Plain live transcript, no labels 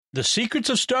The Secrets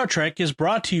of Star Trek is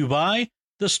brought to you by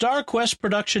the Star Quest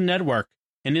Production Network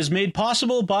and is made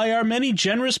possible by our many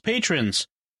generous patrons.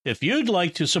 If you'd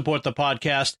like to support the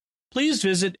podcast, please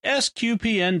visit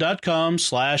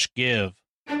sqpn.com/give.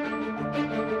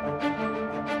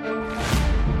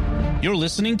 You're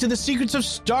listening to The Secrets of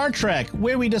Star Trek,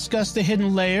 where we discuss the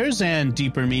hidden layers and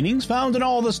deeper meanings found in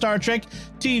all the Star Trek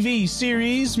TV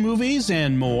series, movies,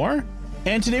 and more.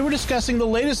 And today we're discussing the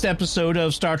latest episode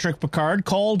of Star Trek Picard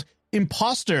called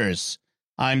Imposters.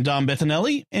 I'm Dom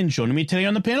Bettinelli, and joining me today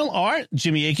on the panel are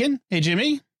Jimmy Aiken. Hey,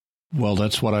 Jimmy. Well,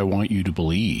 that's what I want you to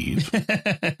believe.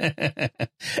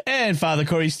 And Father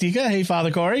Corey Stika. Hey,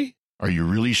 Father Corey. Are you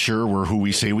really sure we're who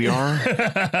we say we are?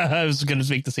 I was going to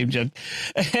make the same joke.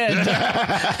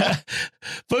 And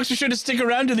folks, be sure to stick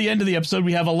around to the end of the episode.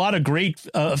 We have a lot of great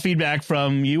feedback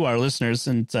from you, our listeners,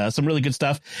 and some really good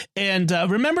stuff. And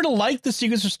remember to like The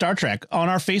Secrets of Star Trek on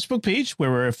our Facebook page,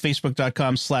 where we're at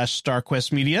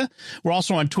facebook.com/StarQuestMedia. We're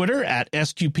also on Twitter at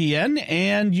SQPN,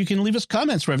 and you can leave us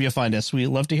comments wherever you find us. We'd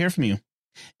love to hear from you.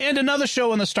 And another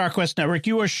show on the Star Quest Network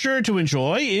you are sure to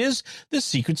enjoy is The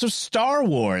Secrets of Star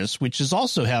Wars, which is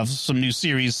also have some new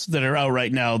series that are out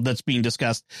right now that's being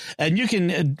discussed. And you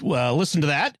can listen to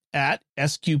that at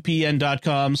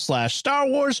sqpn.com/Star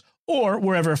Wars or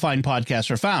wherever fine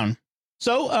podcasts are found.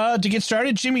 So to get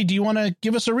started, Jimmy, do you want to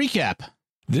give us a recap?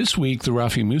 This week, the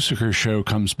Rafi Musiker show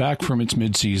comes back from its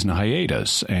mid-season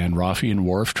hiatus, and Rafi and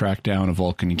Worf track down a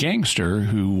Vulcan gangster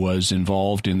who was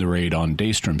involved in the raid on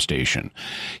Daystrom Station.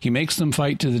 He makes them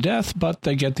fight to the death, but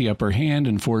they get the upper hand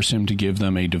and force him to give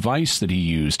them a device that he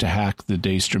used to hack the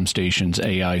Daystrom Station's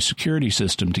AI security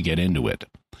system to get into it.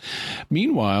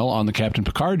 Meanwhile, on the Captain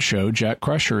Picard show, Jack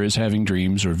Crusher is having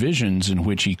dreams or visions in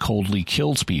which he coldly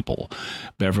kills people.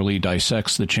 Beverly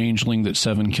dissects the changeling that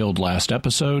Seven killed last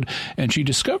episode, and she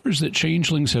discovers that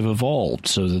changelings have evolved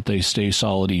so that they stay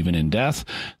solid even in death,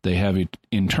 they have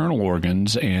internal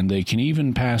organs, and they can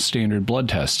even pass standard blood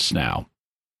tests now.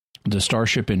 The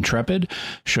starship Intrepid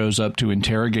shows up to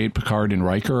interrogate Picard and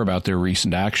Riker about their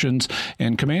recent actions,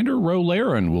 and Commander Ro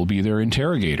Laren will be their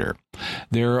interrogator.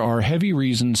 There are heavy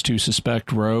reasons to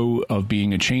suspect Ro of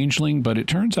being a changeling, but it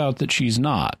turns out that she's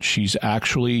not. She's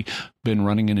actually been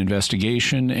running an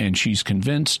investigation, and she's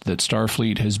convinced that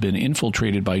Starfleet has been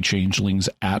infiltrated by changelings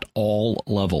at all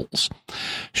levels.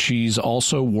 She's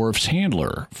also Worf's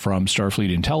handler from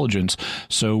Starfleet Intelligence,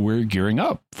 so we're gearing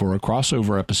up for a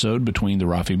crossover episode between the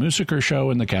Rafi Musiker show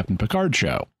and the Captain Picard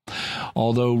show.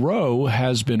 Although Ro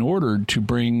has been ordered to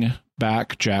bring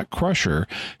back Jack Crusher,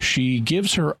 she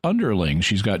gives her underling,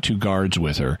 she's got two guards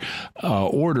with her,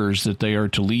 orders that they are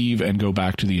to leave and go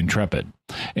back to the Intrepid.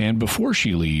 And before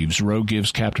she leaves, Ro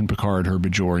gives Captain Picard her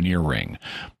Bajoran earring.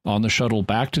 On the shuttle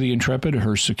back to the Intrepid,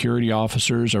 her security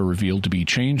officers are revealed to be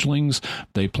changelings.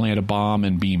 They plant a bomb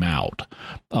and beam out.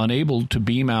 Unable to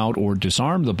beam out or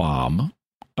disarm the bomb,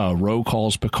 Ro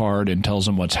calls Picard and tells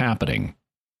him what's happening.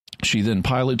 She then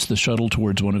pilots the shuttle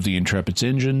towards one of the Intrepid's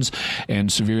engines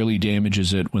and severely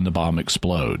damages it when the bomb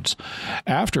explodes.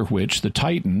 After which, the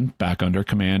Titan, back under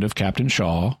command of Captain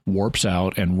Shaw, warps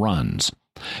out and runs.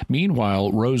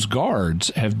 Meanwhile, Ro's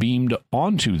guards have beamed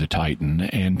onto the Titan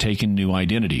and taken new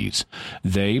identities.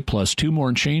 They, plus two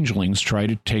more changelings, try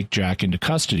to take Jack into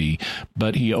custody,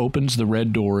 but he opens the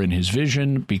red door in his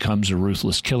vision, becomes a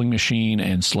ruthless killing machine,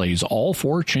 and slays all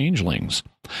four changelings.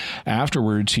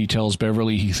 Afterwards, he tells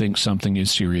Beverly he thinks something is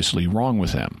seriously wrong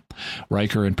with him.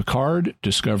 Riker and Picard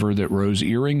discover that Ro's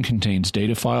earring contains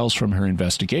data files from her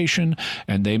investigation,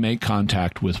 and they make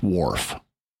contact with Worf.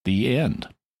 The end.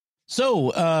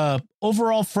 So,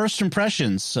 overall first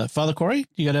impressions, Father Corey,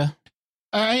 you gotta.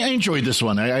 I enjoyed this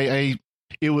one.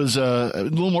 It was a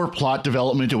little more plot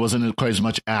development. It wasn't quite as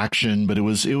much action, but it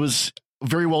was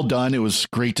very well done. It was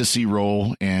great to see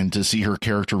Ro and to see her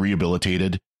character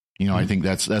rehabilitated. You know, I think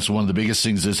that's one of the biggest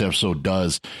things this episode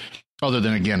does, other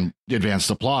than, again, advance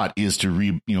the plot, is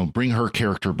to bring her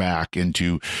character back and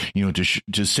to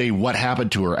say what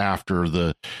happened to her after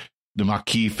the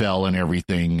Maquis fell and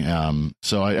everything.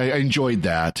 So I enjoyed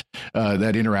that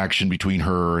interaction between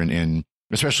her and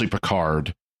especially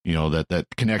Picard, that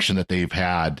connection that they've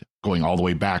had going all the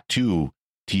way back to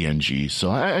TNG.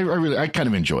 So I kind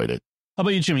of enjoyed it. How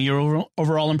about you, Jimmy? Your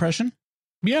overall impression?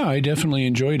 Yeah, I definitely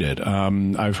enjoyed it.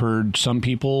 I've heard some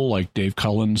people like Dave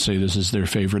Cullen say this is their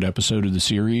favorite episode of the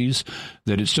series,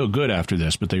 that it's still good after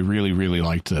this, but they really, really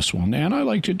liked this one. And I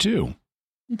liked it, too.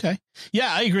 Okay.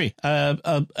 Yeah, I agree.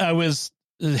 I was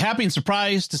happy and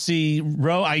surprised to see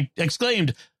Ro. I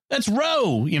exclaimed, that's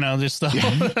Ro, just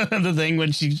the the thing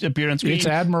when she appeared on screen. It's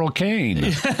Admiral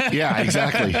Kane. Yeah,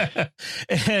 exactly.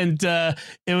 And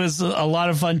it was a lot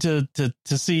of fun to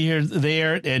see her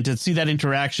there and to see that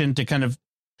interaction. To kind of,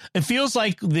 it feels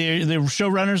like the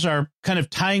showrunners are kind of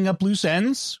tying up loose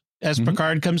ends as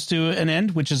Picard comes to an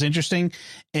end, which is interesting.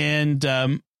 And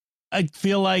I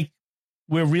feel like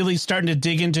we're really starting to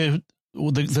dig into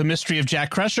the mystery of Jack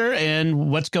Crusher and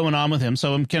what's going on with him.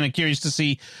 So I'm kind of curious to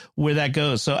see where that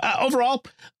goes. So overall,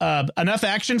 enough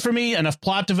action for me, enough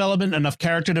plot development, enough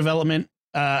character development.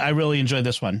 I really enjoyed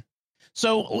this one.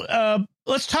 So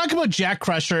let's talk about Jack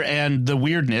Crusher and the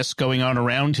weirdness going on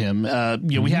around him.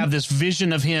 We have this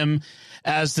vision of him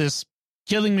as this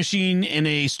killing machine in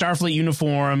a Starfleet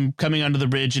uniform coming onto the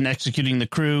bridge and executing the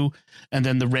crew, and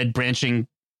then the red branching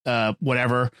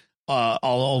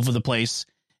all over the place.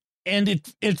 And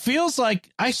it feels like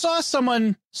I saw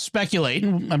someone speculate,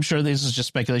 and I'm sure this is just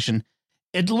speculation.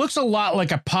 It looks a lot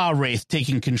like a Pa Wraith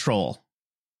taking control,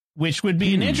 which would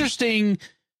be an interesting,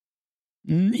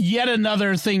 yet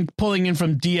another thing pulling in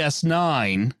from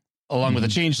DS9 along with the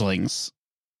Changelings.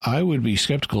 I would be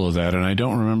skeptical of that, and I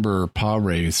don't remember Pa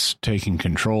Wraiths taking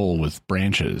control with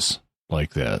branches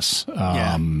like this.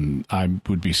 I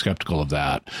would be skeptical of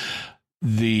that.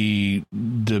 The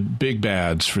big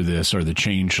bads for this are the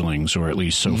Changelings, or at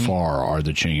least so far are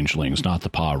the Changelings, not the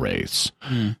Pa Wraiths.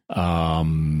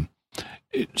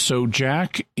 So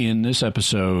Jack in this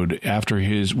episode,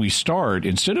 we start,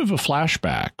 instead of a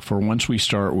flashback, for once we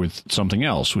start with something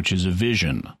else, which is a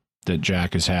vision that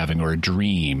Jack is having, or a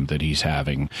dream that he's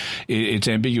having. It's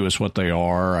ambiguous what they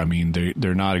are. I mean,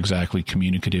 they're not exactly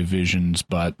communicative visions,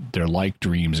 but they're like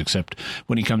dreams, except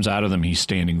when he comes out of them, he's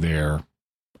standing there,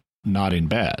 not in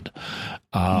bed.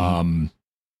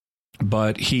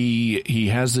 But he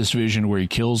has this vision where he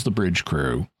kills the bridge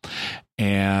crew,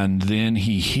 and then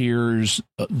he hears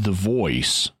the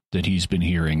voice that he's been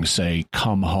hearing say,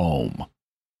 "Come home."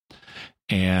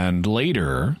 And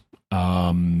later,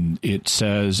 it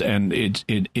says, and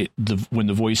when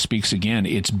the voice speaks again,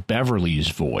 it's Beverly's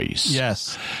voice.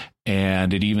 Yes.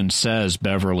 And it even says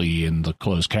Beverly in the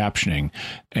closed captioning,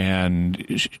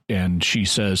 and she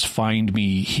says, "Find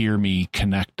me, hear me,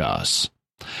 connect us."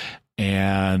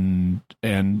 And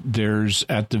there's,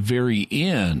 at the very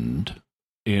end,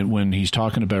 when he's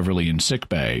talking to Beverly in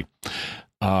sickbay,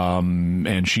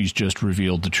 and she's just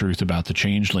revealed the truth about the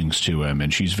Changelings to him,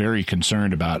 and she's very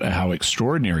concerned about how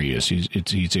extraordinary he is.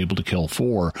 He's able to kill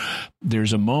 4.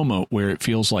 There's a moment where it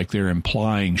feels like they're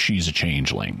implying she's a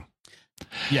Changeling.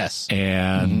 Yes.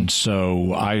 And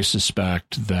so I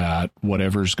suspect that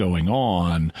whatever's going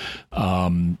on,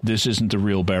 this isn't the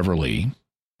real Beverly,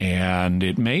 and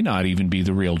it may not even be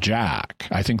the real Jack.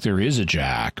 I think there is a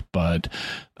Jack, but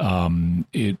I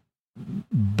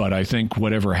think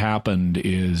whatever happened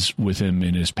is with him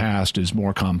in his past is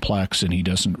more complex, and he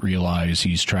doesn't realize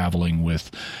he's traveling with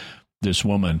this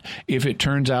woman. If it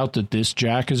turns out that this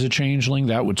Jack is a Changeling,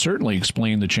 that would certainly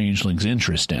explain the Changeling's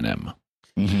interest in him.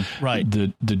 Right.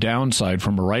 The downside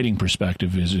from a writing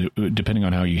perspective is, depending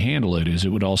on how you handle it, is it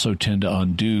would also tend to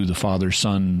undo the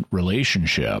father-son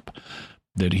relationship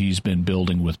that he's been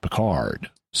building with Picard.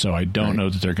 So I don't know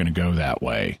that they're going to go that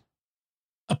way.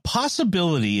 A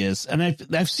possibility is, and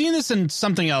I've seen this in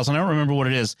something else, and I don't remember what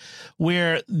it is,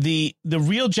 where the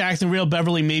real Jack, the real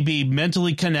Beverly may be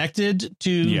mentally connected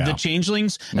to the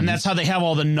Changelings, and that's how they have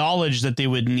all the knowledge that they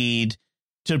would need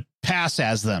to pass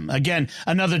as them. Again,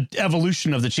 another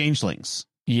evolution of the Changelings.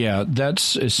 Yeah,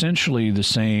 that's essentially the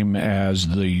same as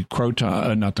the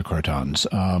not the Crotons,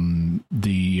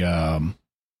 the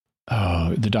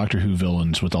Doctor Who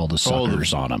villains with all the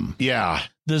suckers on them. Yeah.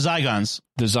 The Zygons.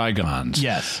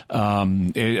 Yes.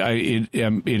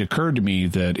 It occurred to me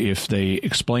that if they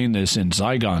explain this in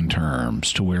Zygon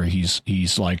terms, to where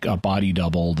he's like a body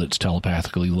double that's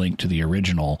telepathically linked to the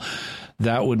original,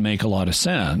 that would make a lot of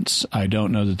sense. I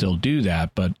don't know that they'll do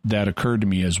that, but that occurred to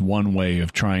me as one way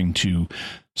of trying to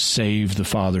save the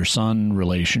father-son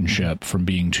relationship from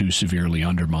being too severely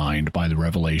undermined by the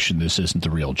revelation this isn't the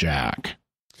real Jack.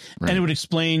 Right. And it would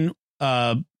explain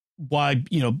why,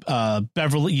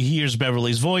 Beverly hears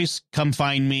Beverly's voice, "Come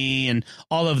find me," and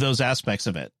all of those aspects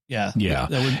of it. Yeah.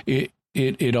 Yeah.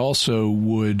 It also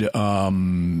would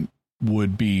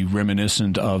be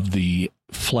reminiscent of the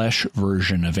flesh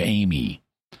version of Amy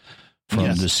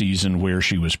from the season where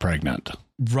she was pregnant.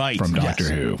 Right. From Doctor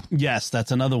Who. Yes,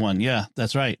 that's another one. Yeah,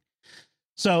 that's right.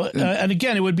 So, and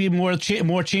again, it would be more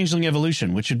Changeling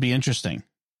evolution, which would be interesting.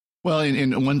 Well,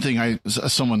 and one thing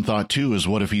someone thought too is,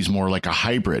 what if he's more like a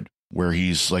hybrid, where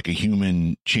he's like a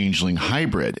human Changeling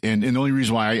hybrid? And the only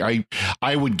reason why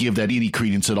I would give that any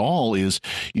credence at all is,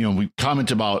 I've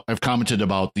commented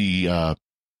about the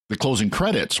closing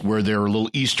credits where there are little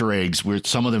Easter eggs where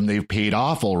some of them they've paid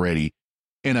off already.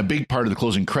 And a big part of the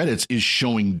closing credits is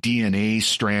showing DNA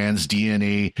strands,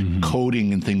 DNA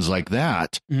coding and things like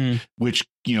that, which,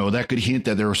 that could hint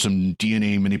that there was some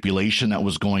DNA manipulation that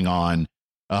was going on,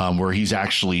 where he's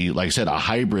actually, like I said, a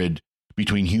hybrid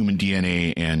between human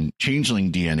DNA and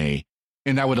changeling DNA.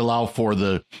 And that would allow for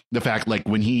the fact, like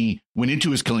when he went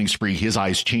into his killing spree, his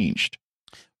eyes changed.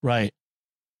 Right.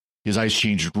 His eyes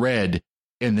changed red,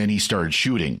 and then he started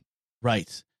shooting. Right.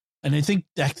 And I think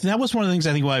that was one of the things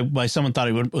I think why someone thought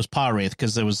it was Pa Wraith,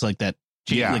 because there was like that.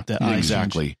 Like the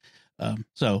exactly.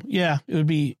 So, yeah, it would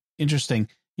be interesting.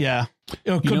 Yeah.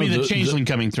 It could be the changeling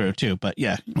coming through, too. But,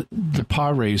 yeah. The Pa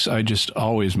Wraiths, I just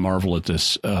always marvel at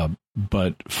this.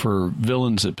 But for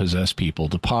villains that possess people,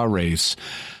 the Pa Wraiths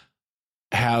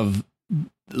have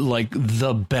like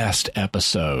the best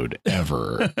episode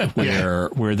ever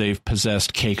where they've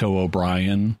possessed Keiko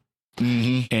O'Brien.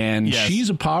 And she's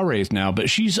a Pa Wraith now, but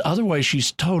she's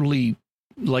totally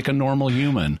like a normal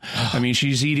human. I mean,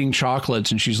 she's eating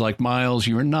chocolates and she's like, Miles,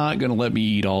 you're not going to let me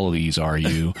eat all of these, are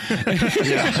you?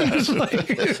 That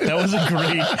was a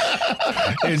great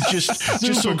and just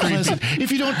so pleasant.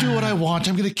 If you don't do what I want,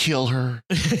 I'm going to kill her.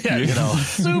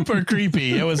 Super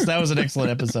creepy. That was an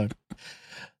excellent episode.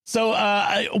 So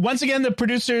once again, the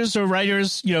producers or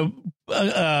writers,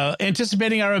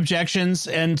 anticipating our objections.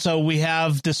 And so we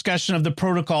have discussion of the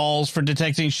protocols for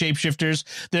detecting shapeshifters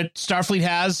that Starfleet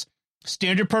has.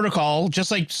 Standard protocol, just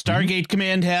like Stargate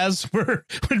Command has, where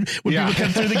when people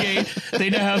come through the gate, they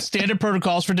now have standard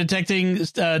protocols for detecting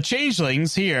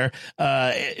changelings here.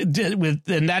 And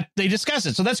that they discuss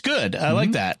it, so that's good. I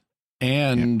like that.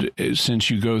 And since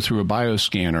you go through a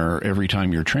bioscanner every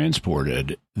time you're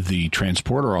transported, the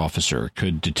transporter officer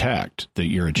could detect that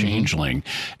you're a changeling.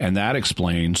 And that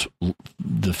explains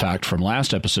the fact from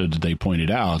last episode that they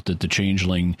pointed out that the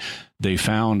changeling they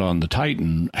found on the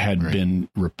Titan had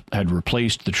had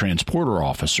replaced the transporter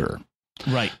officer.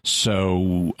 Right.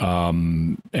 So,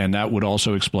 and that would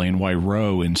also explain why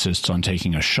Ro insists on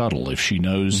taking a shuttle if she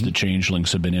knows the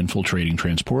changelings have been infiltrating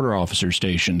transporter officer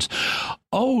stations.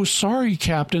 Oh, sorry,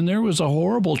 Captain. There was a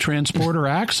horrible transporter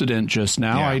accident just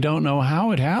now. I don't know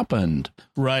how it happened.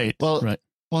 Right. Well,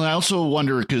 I also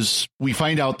wonder, because we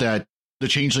find out that the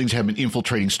changelings have been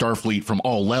infiltrating Starfleet from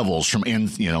all levels, from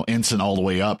ensign all the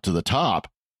way up to the top.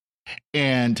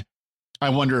 And I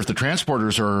wonder if the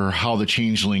transporters are how the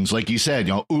changelings, like you said,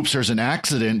 oops, there's an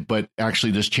accident, but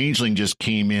actually this changeling just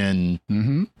came in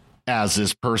as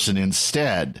this person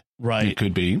instead. Right. It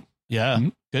could be. Yeah,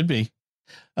 could be.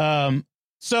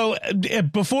 So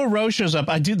before Ro shows up,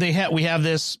 we have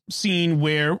this scene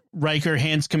where Riker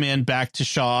hands command back to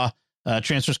Shaw,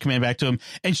 transfers command back to him,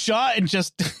 and Shaw,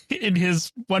 just in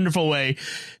his wonderful way,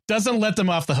 doesn't let them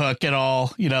off the hook at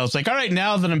all. It's like, all right,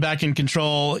 now that I'm back in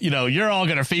control, you're all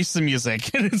gonna face the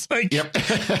music. And it's like,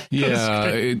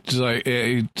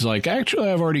 it's like actually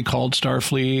I've already called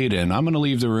Starfleet and I'm gonna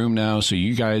leave the room now so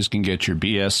you guys can get your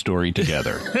BS story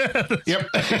together.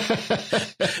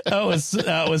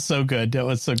 That was so good. That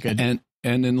was so good.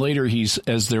 And then later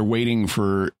as they're waiting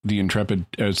for the Intrepid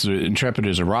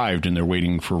has arrived and they're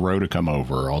waiting for Ro to come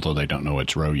over, although they don't know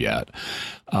it's Ro yet.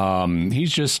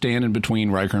 He's just standing between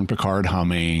Riker and Picard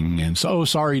humming and so,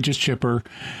 sorry, just Chipper.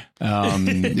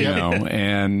 And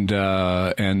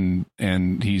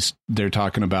they're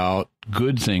talking about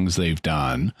good things they've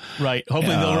done. Right.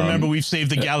 Hopefully they'll remember we've saved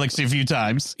the galaxy a few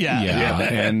times.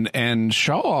 Yeah. And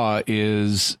Shaw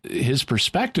his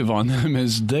perspective on them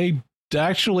is they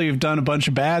actually have done a bunch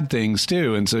of bad things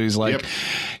too, and so he's like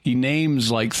he names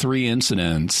like 3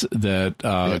 incidents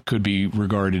that could be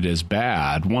regarded as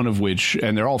bad, one of which,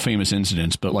 and they're all famous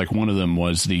incidents, but like one of them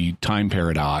was the time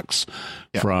paradox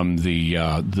from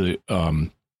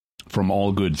from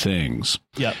All Good Things,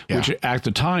 which at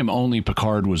the time only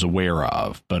Picard was aware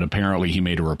of, but apparently he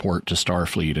made a report to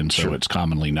Starfleet, and so it's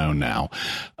commonly known now.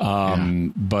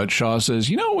 But Shaw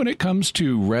says, when it comes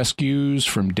to rescues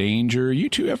from danger, you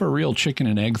two have a real chicken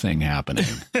and egg thing happening.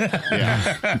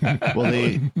 Well,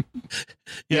 they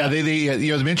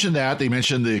mentioned that. They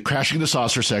mentioned the crashing the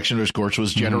saucer section, which of course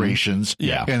was Generations.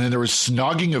 And then there was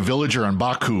snogging a villager on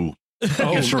Baku.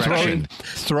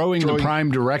 Throwing the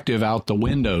Prime Directive out the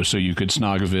window so you could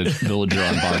snog a villager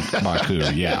on Baku.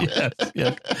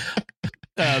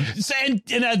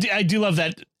 And I do love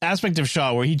that aspect of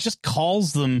Shaw where he just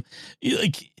calls them,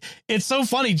 like, it's so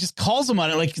funny, just calls them on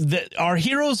it, like our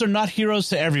heroes are not heroes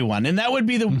to everyone, and that would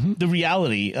be the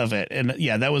reality of it. And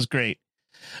that was great.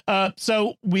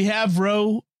 So we have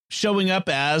Ro showing up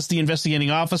as the investigating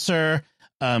officer.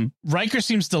 Riker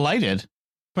seems delighted.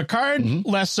 Picard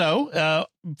less so,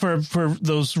 for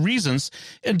those reasons.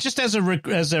 And just as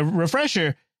a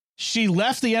refresher, she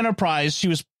left the Enterprise. She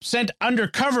was sent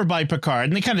undercover by Picard,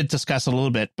 and they kind of discuss it a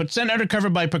little bit, but sent undercover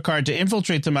by Picard to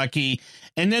infiltrate the Maquis,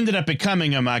 and ended up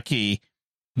becoming a Maquis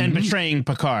and betraying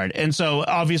Picard. And so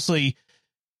obviously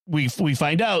we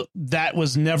find out that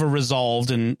was never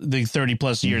resolved in the 30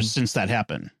 plus years since that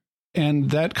happened. And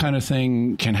that kind of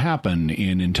thing can happen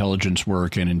in intelligence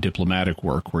work and in diplomatic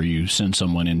work, where you send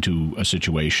someone into a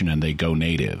situation and they go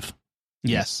native.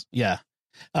 Yes. Yeah.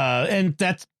 And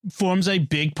that forms a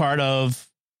big part of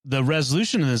the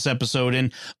resolution of this episode,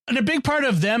 and a big part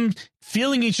of them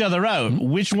feeling each other out.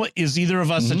 Which one is either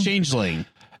of us a changeling?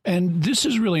 And this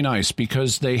is really nice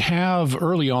because they have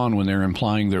early on, when they're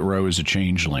implying that Ro is a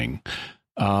changeling,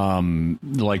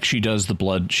 like she does the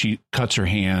blood, she cuts her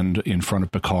hand in front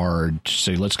of Picard to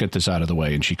say, let's get this out of the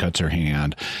way. And she cuts her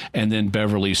hand. And then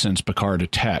Beverly sends Picard a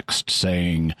text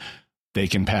saying they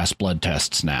can pass blood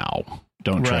tests now.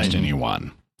 Don't trust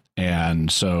anyone. And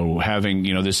so having,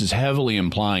 this is heavily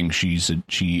implying she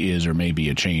is or maybe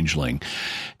a changeling.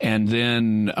 And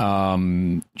then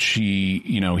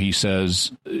he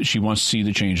says she wants to see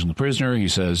the changeling prisoner. He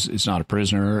says it's not a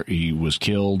prisoner. He was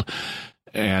killed.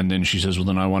 And then she says, well,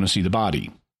 then I want to see the body,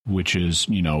 which is,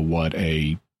 what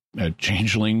a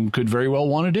changeling could very well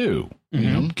want to do,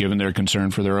 given their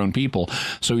concern for their own people.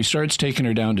 So he starts taking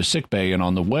her down to sickbay, and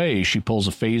on the way, she pulls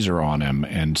a phaser on him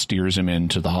and steers him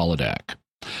into the holodeck.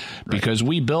 Because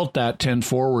we built that 10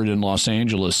 Forward in Los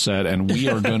Angeles set, and we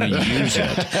are going to use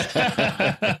it.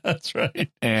 That's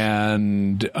right.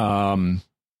 And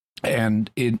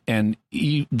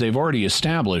they've already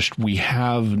established we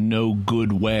have no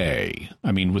good way.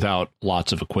 I mean, without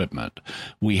lots of equipment,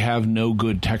 we have no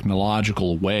good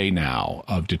technological way now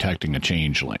of detecting a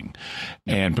changeling.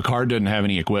 And Picard doesn't have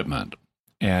any equipment.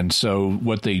 And so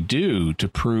what they do to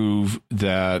prove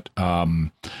that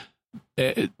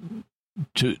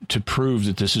to prove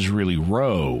that this is really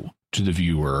Ro to the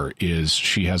viewer is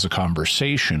she has a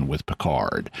conversation with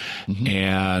Picard.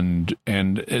 And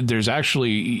there's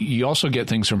actually, you also get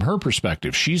things from her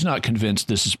perspective. She's not convinced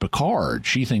this is Picard.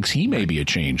 She thinks he may be a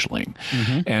changeling.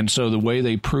 And so the way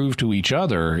they prove to each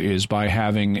other is by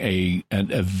having a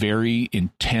very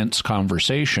intense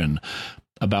conversation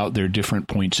about their different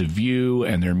points of view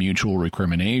and their mutual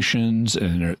recriminations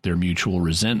and their mutual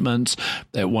resentments.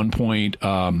 At one point,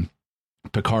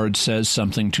 Picard says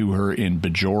something to her in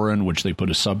Bajoran, which they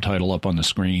put a subtitle up on the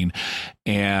screen,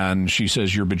 and she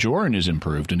says, your Bajoran is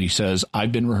improved. And he says,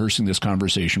 I've been rehearsing this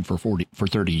conversation for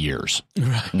 30 years.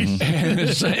 Right. And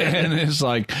it's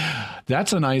like,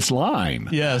 that's a nice line.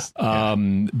 Yes.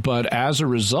 But as a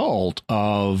result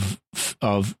of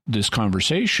this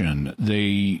conversation,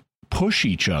 they push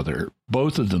each other,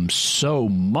 both of them, so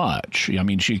much. I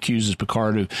mean, he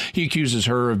accuses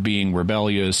her of being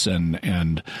rebellious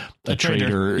and a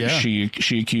traitor. Yeah. She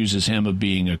accuses him of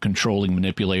being a controlling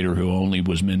manipulator who only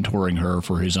was mentoring her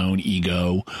for his own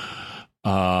ego.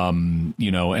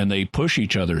 And they push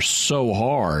each other so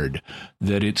hard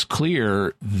that it's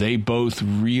clear they both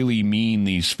really mean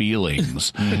these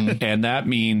feelings. And that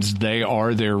means they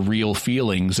are their real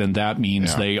feelings. And that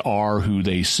means they are who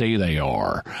they say they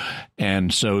are.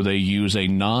 And so they use a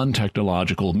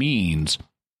non-technological means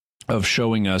of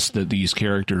showing us that these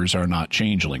characters are not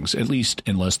changelings, at least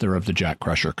unless they're of the Jack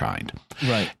Crusher kind.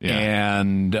 Right. Yeah.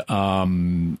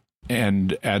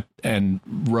 And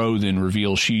Ro then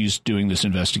reveals she's doing this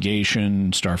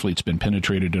investigation. Starfleet's been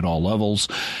penetrated at all levels.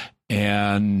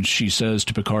 And she says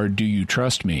to Picard, do you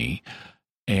trust me?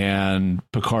 And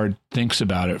Picard thinks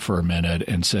about it for a minute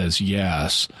and says,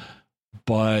 yes.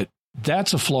 But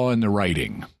that's a flaw in the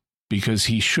writing, because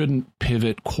he shouldn't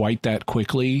pivot quite that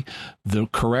quickly. The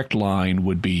correct line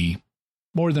would be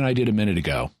more than I did a minute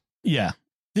ago. Yeah.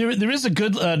 There is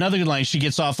another good line she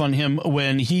gets off on him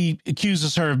when he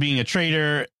accuses her of being a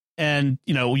traitor and,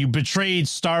 you betrayed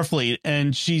Starfleet.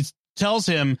 And she tells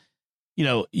him,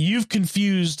 you've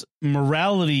confused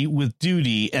morality with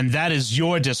duty, and that is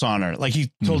your dishonor. Like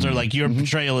he told her, like, your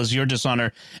betrayal is your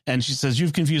dishonor. And she says,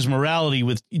 you've confused morality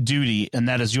with duty, and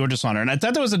that is your dishonor. And I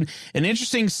thought that was an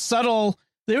interesting,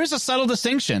 there is a subtle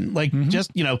distinction. Like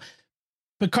just,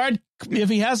 Picard, if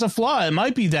he has a flaw, it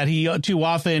might be that he too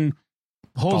often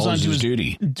holds on to his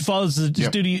duty, follows his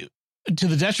duty to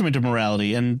the detriment of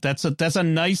morality. And that's a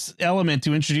nice element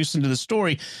to introduce into the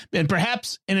story, and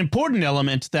perhaps an important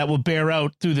element that will bear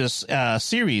out through this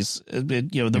series,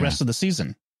 the rest of the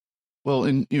season. Well,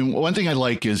 and one thing I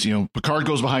like is, Picard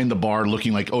goes behind the bar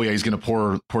looking like, oh yeah, he's going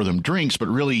to pour them drinks, but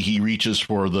really he reaches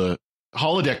for the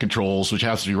holodeck controls, which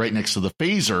has to be right next to the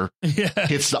phaser,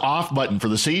 hits the off button for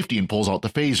the safety and pulls out the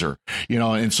phaser,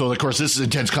 and so of course this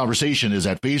intense conversation is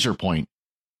at phaser point.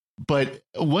 But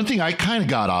one thing I kind of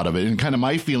got out of it, and kind of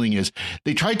my feeling is,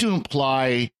 they tried to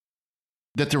imply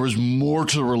that there was more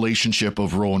to the relationship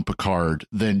of Ro and Picard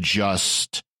than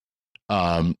just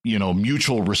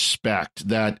mutual respect,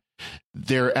 that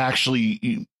they're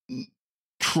actually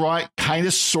kind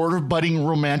of sort of budding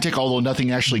romantic, although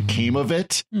nothing actually came of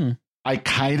it. I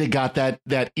kind of got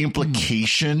that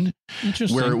implication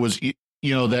where it was,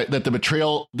 that the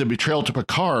betrayal to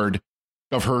Picard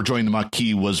of her joining the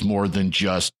Maquis was more than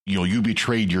just, you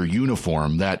betrayed your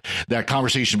uniform. That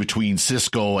conversation between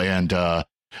Cisco and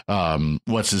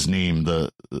what's his name, the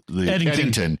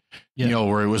Eddington,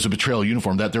 where it was a betrayal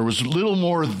uniform, that there was a little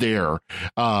more there.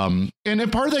 And then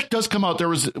part of that does come out.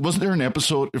 Wasn't there an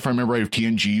episode, if I remember right, of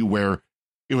TNG where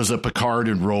it was a Picard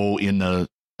and Ro in the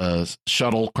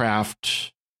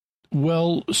shuttlecraft?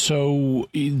 Well, so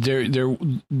there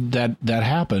that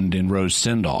happened in Ro's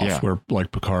send-off, where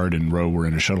like Picard and Ro were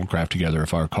in a shuttlecraft together,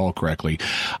 if I recall correctly.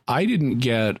 I didn't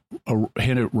get a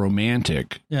hint of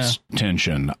romantic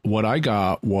tension. What I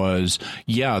got was,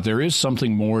 there is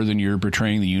something more than you're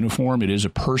betraying the uniform. It is a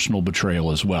personal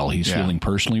betrayal as well. He's feeling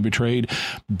personally betrayed,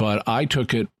 but I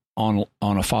took it on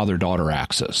a father-daughter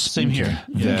axis. Same here.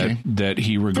 That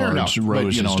he regards Ro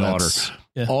as his daughter.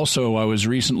 Also, I was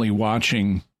recently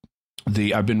watching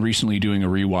I've been recently doing a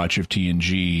rewatch of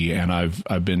TNG, and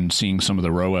I've been seeing some of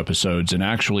the Ro episodes, and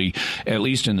actually, at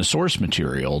least in the source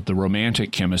material, the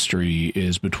romantic chemistry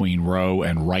is between Ro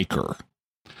and Riker.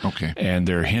 Okay. And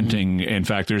they're hinting, in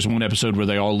fact, there's one episode where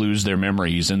they all lose their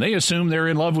memories, and they assume they're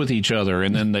in love with each other,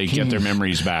 and then they get their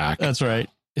memories back. That's right.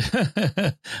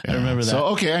 I remember that. So,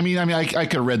 okay, I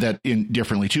could have read that in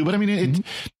differently too, but I mean,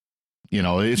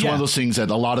 it's one of those things that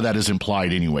a lot of that is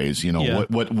implied anyways,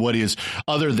 what is,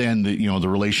 other than the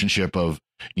relationship of,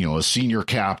 a senior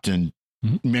captain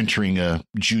mentoring a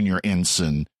junior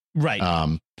ensign. Right.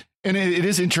 And it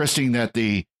is interesting that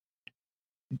they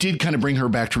did kind of bring her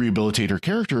back to rehabilitate her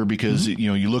character, because,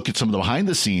 you look at some of the behind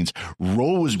the scenes,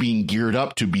 Ro was being geared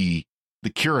up to be the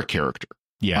Kira character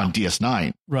on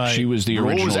DS9. Right. She was the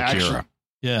original Kira.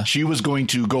 She was going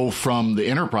to go from the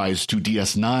Enterprise to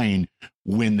DS9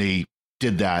 when they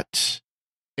did that,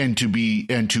 and to be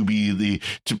I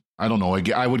don't know,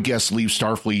 I would guess leave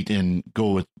Starfleet and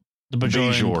go with the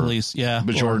Bajoran police,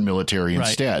 Bajoran military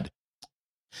instead.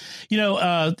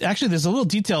 Actually, there's a little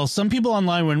detail. Some people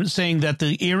online were saying that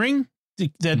the earring,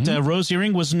 Ro's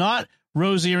earring, was not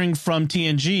Ro's earring from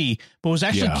TNG, but was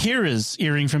actually Kira's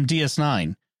earring from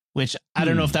DS9. Which I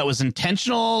don't know if that was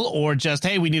intentional or just,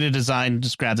 hey, we need a design,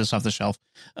 just grab this off the shelf.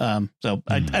 I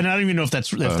don't even know if that's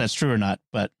true or not,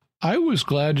 but. I was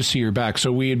glad to see her back.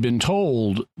 So we had been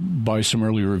told by some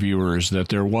early reviewers that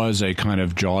there was a kind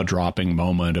of jaw-dropping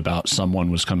moment about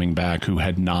someone was coming back who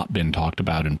had not been talked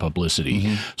about in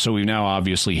publicity. So we've now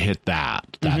obviously hit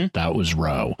that was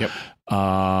Ro. Yep.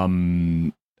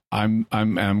 I'm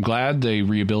glad they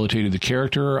rehabilitated the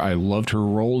character. I loved her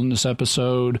role in this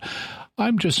episode.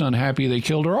 I'm just unhappy they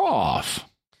killed her off.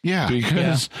 Yeah.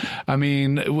 Because, I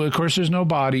mean, of course, there's no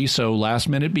body, so last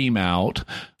minute beam out.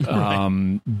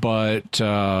 Right. But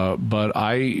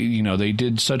they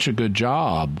did such a good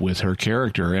job with her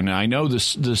character. And I know the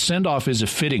send off is a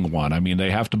fitting one. I mean, they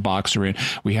have to box her in.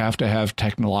 We have to have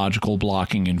technological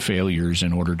blocking and failures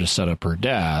in order to set up her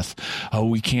death. Oh,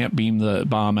 we can't beam the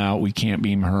bomb out. We can't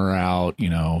beam her out,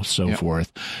 so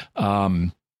forth.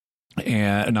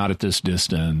 And not at this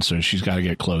distance, so she's got to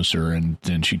get closer, and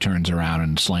then she turns around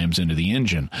and slams into the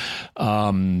engine.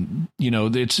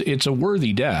 It's a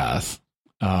worthy death,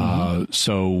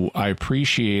 so I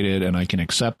appreciate it and I can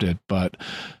accept it, but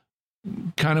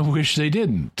kind of wish they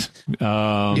didn't.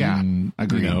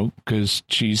 Agree. Because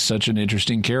she's such an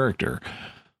interesting character.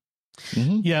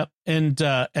 Yeah, and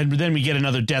then we get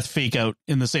another death fake out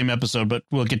in the same episode, but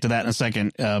we'll get to that in a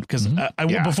second, because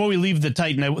before we leave the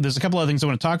Titan, there's a couple other things I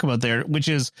want to talk about there, which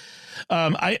is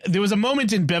there was a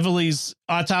moment in Beverly's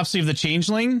autopsy of the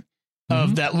changeling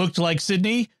that looked like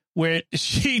Sydney, where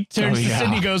she turns to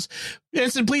Sydney and goes,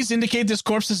 "Ensign, please indicate this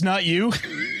corpse is not you."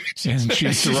 And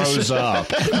she throws up.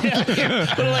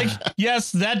 But like,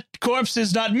 yes, that corpse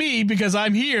is not me because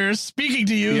I'm here speaking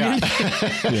to you.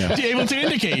 Able to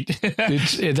indicate.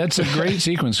 That's a great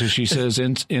sequence, because she says,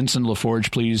 "Ensign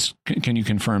LaForge, please, can you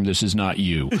confirm this is not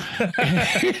you?" and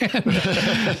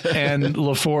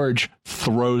LaForge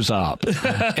throws up.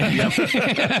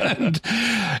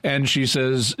 And she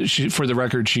says, for the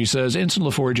record, she says, "Ensign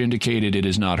LaForge indicated it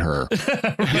is not her."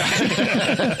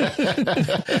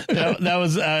 that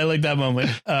was I like that moment.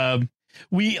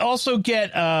 We also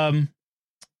get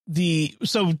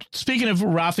so speaking of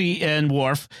Rafi and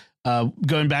Worf,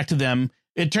 going back to them,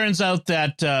 it turns out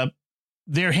that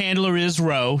their handler is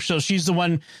Ro. So she's the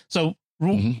one. So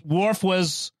Worf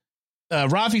was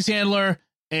Rafi's handler,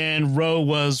 and Ro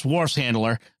was Worf's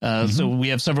handler. So we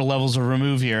have several levels of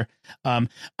remove here.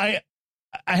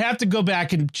 I have to go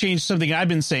back and change something I've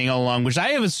been saying all along, which I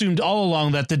have assumed all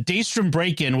along that the Daystrom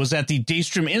break-in was at the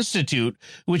Daystrom Institute,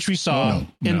 which we saw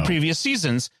in previous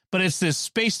seasons, but it's this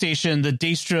space station, the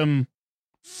Daystrom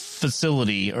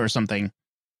facility or something.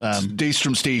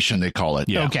 Daystrom Station, they call it.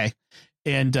 Yeah. Okay.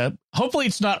 And hopefully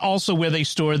it's not also where they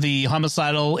store the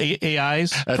homicidal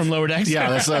AIs from Lower Decks.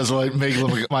 Yeah, that's what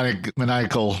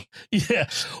maniacal. Yeah.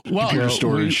 Well, computer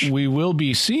storage. We will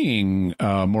be seeing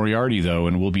Moriarty, though,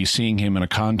 and we'll be seeing him in a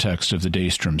context of the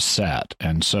Daystrom set.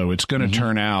 And so it's going to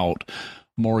turn out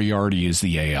Moriarty is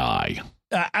the AI.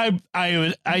 I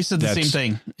said the same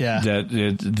thing. Yeah. That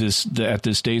at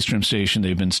this Daystrom station,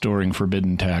 they've been storing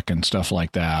forbidden tech and stuff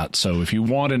like that. So if you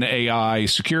want an AI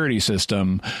security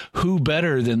system, who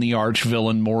better than the arch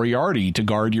villain Moriarty to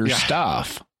guard your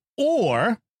stuff?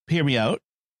 Or, hear me out,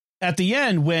 at the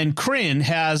end when Kryn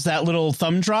has that little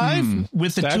thumb drive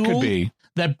with the tool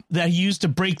that he used to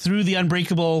break through the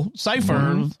unbreakable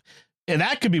cipher, and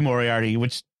that could be Moriarty,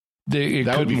 which...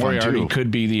 Moriarty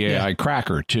could be the AI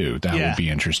cracker too. That would be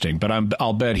interesting, but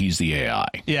I'll bet he's the AI.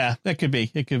 Yeah, that could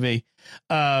be. It could be.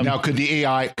 Now, could the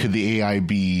AI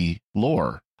be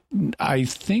Lore? I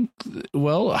think,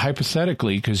 well,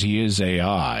 hypothetically, because he is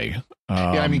AI.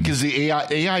 I mean, because the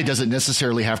AI doesn't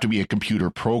necessarily have to be a computer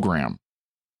program.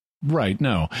 Right.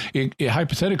 No,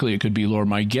 hypothetically, it could be Lore.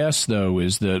 My guess, though,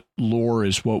 is that Lore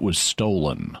is what was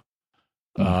stolen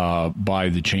by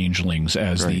the changelings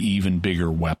as the even bigger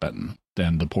weapon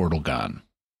than the portal gun.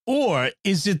 Or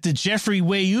is it the Jeffrey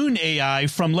Wayoon AI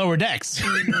from Lower Decks?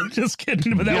 Just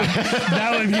kidding, but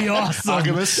that would be awesome.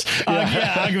 Artemis.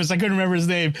 Artemis. I couldn't remember his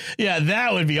name. Yeah,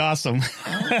 that would be awesome.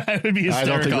 That would be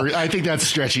hysterical. I think that's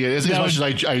stretchy. As much as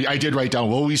I did write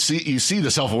down, well, you see the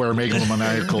self-aware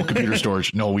megalomaniacal computer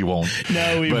storage. No, we won't.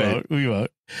 No, we won't. We won't.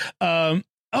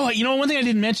 One thing I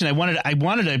didn't mention, I wanted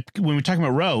to, when we were talking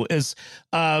about Ro, is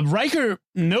Riker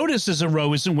notices that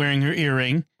Ro isn't wearing her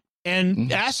earring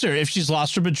and asks her if she's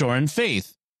lost her Bajoran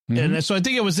faith. And so I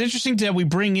think it was interesting that we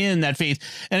bring in that faith.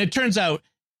 And it turns out,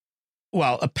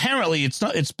 well, apparently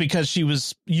it's because she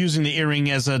was using the earring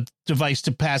as a device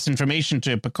to pass information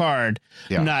to Picard,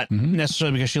 not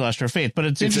necessarily because she lost her faith. But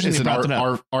it's interesting. It's an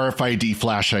RFID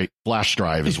flash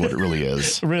drive is what it really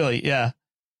is. Really, yeah.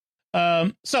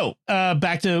 So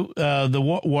back to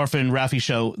the Worf and Raffi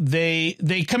show. They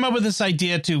come up with this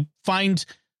idea to find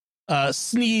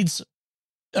Sneed's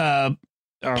partner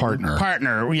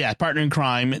in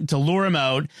crime, to lure him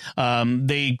out.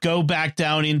 They go back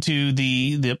down into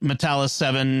the Metallus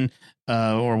 7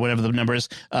 or whatever the number is,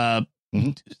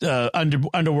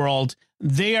 underworld.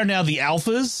 They are now the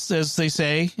alphas, as they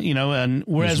say, and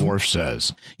whereas as Worf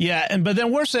says, but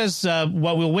then Worf says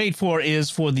what we'll wait for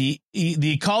is for the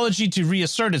ecology to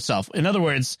reassert itself. In other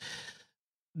words,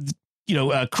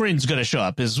 Kryn's going to show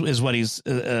up is what he's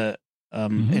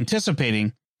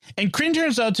anticipating, and Kryn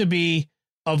turns out to be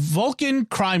a Vulcan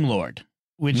crime lord,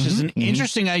 which is an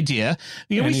interesting idea.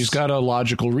 And he's got a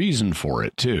logical reason for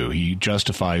it too. He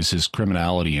justifies his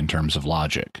criminality in terms of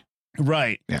logic.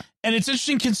 Right. Yeah. And it's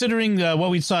interesting considering what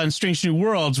we saw in Strange New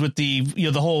Worlds with the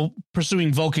whole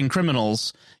pursuing Vulcan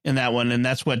criminals in that one. And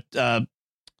that's what T'Pring.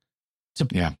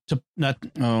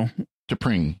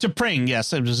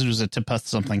 Yes. It was a T'Peth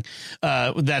something.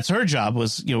 That's her job,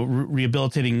 was,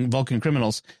 rehabilitating Vulcan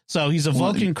criminals. So he's a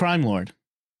Vulcan crime lord.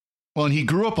 Well, and he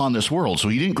grew up on this world, so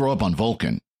he didn't grow up on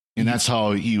Vulcan. And that's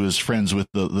how he was friends with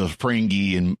the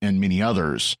Ferengi and many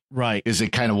others. Right. Is they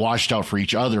kind of washed out for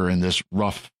each other in this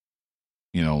rough,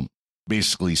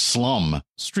 basically slum.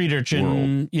 Street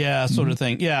urchin. World. Sort of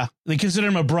thing. Yeah. They consider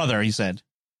him a brother, he said.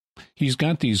 He's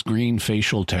got these green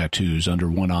facial tattoos under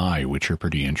one eye, which are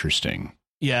pretty interesting.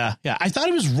 Yeah. I thought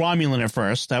he was Romulan at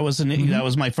first. That was that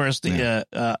was my first hint,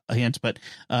 but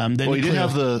then he did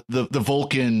have the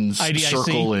Vulcan's IDIC.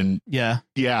 Circle and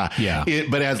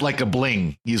but as like a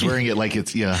bling. He's wearing it like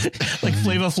it's like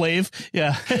Flava Flav.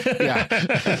 Yeah.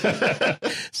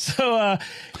 So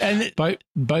and by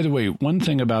the way, one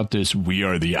thing about this, we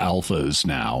are the alphas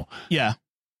now. Yeah.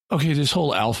 Okay, this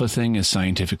whole alpha thing is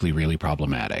scientifically really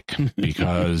problematic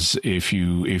because if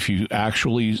you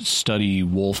actually study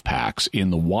wolf packs in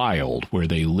the wild where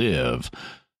they live,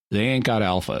 they ain't got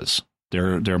alphas.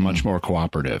 They're much more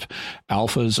cooperative.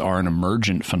 Alphas are an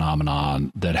emergent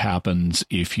phenomenon that happens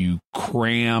if you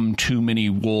cram too many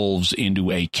wolves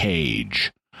into a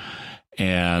cage.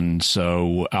 And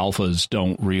so alphas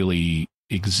don't really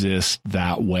exist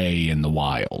that way in the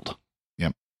wild.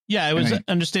 Yep. Yeah, I was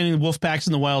understanding the wolf packs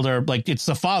in the wild are like it's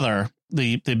the father,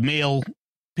 the male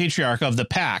patriarch of the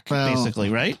pack, basically,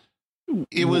 right?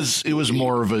 It was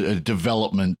more of a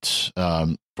development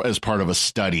as part of a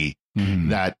study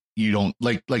that you don't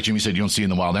like Jimmy said, you don't see in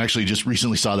the wild. I actually just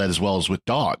recently saw that as well as with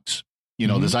dogs. You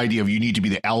know, this idea of you need to be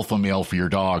the alpha male for your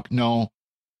dog. No,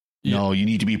 you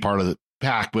need to be part of the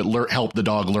pack, but help the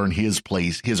dog learn his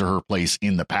or her place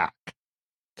in the pack.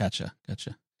 Gotcha.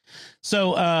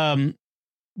 So,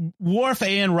 Worf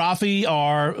and Rafi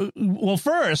are,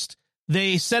 first,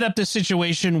 they set up this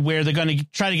situation where they're going to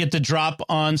try to get the drop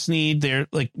on Sneed. They're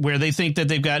like where they think that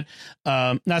they've got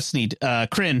not Sneed,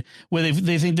 Kryn, where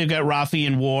they think they've got Rafi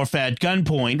and Worf at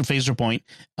gunpoint, phaser point.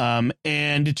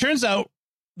 And it turns out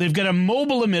they've got a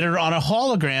mobile emitter on a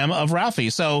hologram of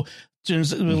Rafi. So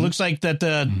it looks like that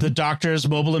the Doctor's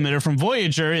mobile emitter from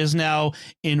Voyager is now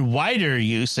in wider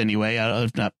use anyway,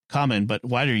 not common, but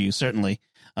wider use certainly.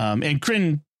 And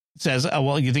Kryn says, "Oh,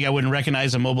 well, you think I wouldn't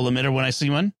recognize a mobile emitter when I see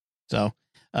one?" So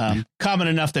common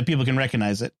enough that people can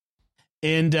recognize it.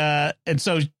 And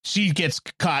so she gets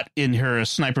caught in her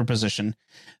sniper position.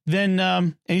 Then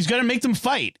and he's going to make them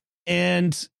fight.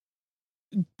 And,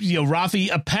 Rafi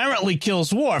apparently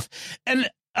kills Worf. And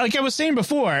like I was saying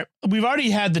before, we've already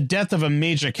had the death of a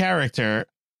major character.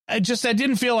 I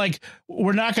didn't feel like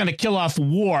we're not going to kill off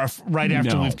Worf right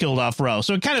after we've killed off Ro.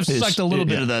 So it kind of sucked a little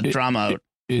bit of the drama out.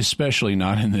 Especially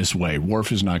not in this way.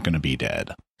 Worf is not going to be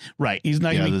dead. Right. He's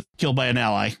not going to be killed by an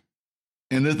ally.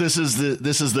 And this is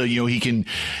the, he can,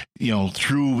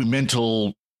 through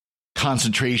mental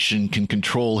concentration can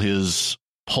control his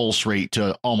pulse rate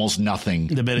to almost nothing.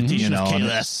 The meditation of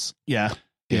Kahless. Yeah.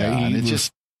 And it's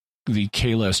just the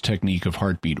Kahless technique of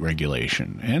heartbeat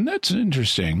regulation. And that's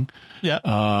interesting. Yeah.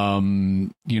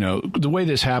 The way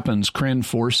this happens, Kryn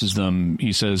forces them.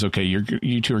 He says, okay,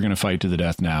 you two are going to fight to the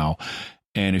death now.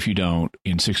 And if you don't,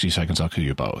 in 60 seconds, I'll kill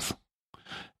you both.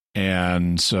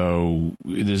 And so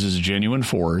this is a genuine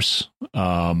force.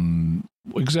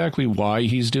 Exactly why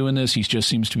he's doing this, he just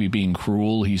seems to be being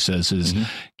cruel. He says his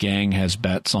gang has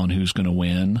bets on who's going to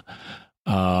win.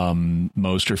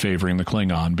 Most are favoring the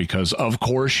Klingon because, of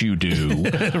course, you do.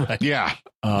 Right. Yeah,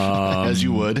 as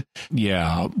you would.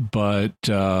 Yeah, but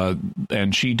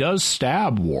and she does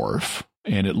stab Worf.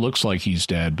 And it looks like he's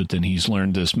dead, but then he's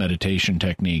learned this meditation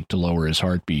technique to lower his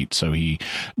heartbeat. So if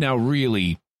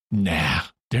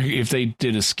they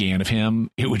did a scan of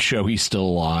him, it would show he's still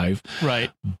alive.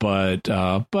 Right. But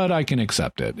I can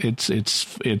accept it.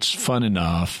 It's fun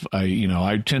enough.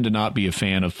 I tend to not be a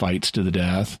fan of fights to the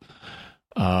death.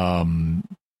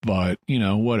 But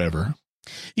whatever.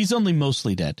 He's only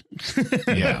mostly dead.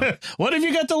 Yeah. What have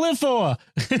you got to live for?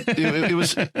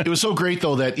 it was so great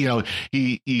though that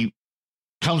he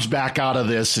comes back out of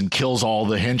this and kills all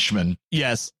the henchmen.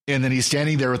 Yes. And then he's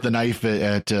standing there with the knife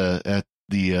at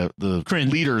the Kryn.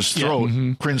 leader's throat,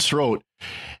 Kryn's throat.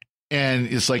 And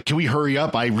it's like, can we hurry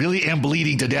up? I really am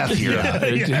bleeding to death here.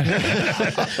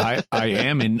 I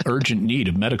am in urgent need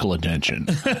of medical attention.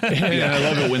 And I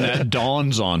love it when that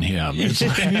dawns on him. It's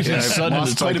like, I've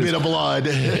lost quite a bit of blood.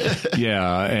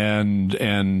 Yeah.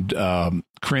 And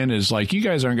Kryn is like, you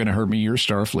guys aren't going to hurt me. You're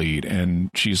Starfleet. And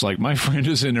she's like, my friend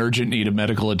is in urgent need of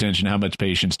medical attention. How much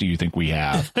patience do you think we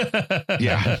have?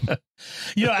 Yeah.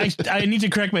 I need to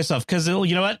correct myself because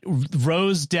you know what?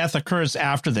 Ro's death occurs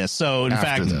after this. So in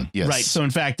fact, yes. Right. So in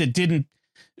fact, it didn't.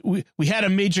 We had a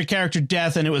major character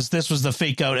death, and this was the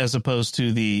fake out as opposed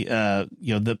to the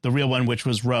the real one, which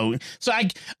was Ro. So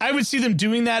I would see them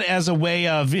doing that as a way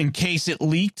of, in case it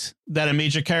leaked that a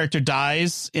major character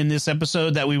dies in this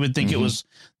episode, that we would think it was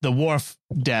the Worf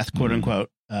death, quote unquote.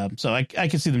 So I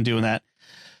could see them doing that.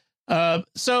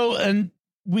 That's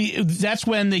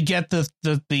when they get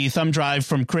the thumb drive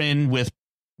from Kryn with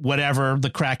whatever the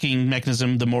cracking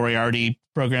mechanism, the Moriarty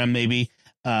program, maybe.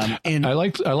 And I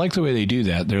like the way they do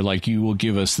that. They're like, you will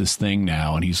give us this thing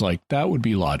now. And he's like, that would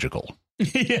be logical.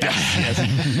 Yes.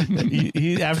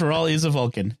 He, after all, is a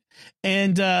Vulcan.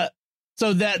 And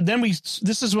so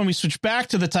this is when we switch back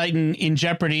to the Titan in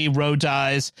jeopardy. Ro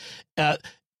dies.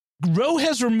 Ro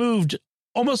has removed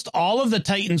almost all of the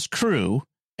Titan's crew,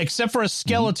 except for a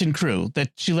skeleton crew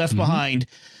that she left behind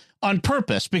on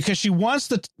purpose, because she wants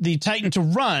the Titan to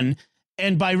run.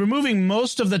 And by removing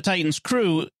most of the Titan's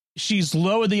crew, she's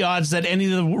lowered the odds that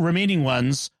any of the remaining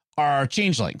ones are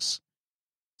changelings.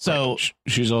 So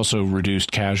she's also reduced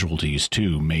casualties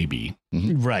too, maybe.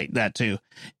 Right. That too.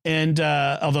 And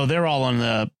although they're all on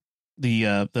not the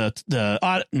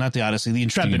Odyssey, the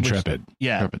Intrepid. The Intrepid.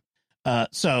 Yeah. Intrepid.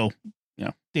 So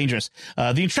dangerous.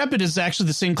 The Intrepid is actually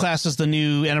the same class as the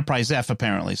new Enterprise F,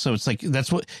 apparently. So it's like,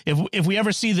 that's what, if we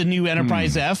ever see the new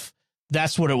Enterprise F,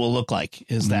 that's what it will look like.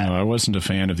 Is that? No, I wasn't a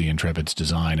fan of the Intrepid's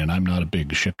design, and I'm not a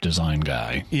big ship design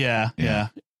guy. Yeah.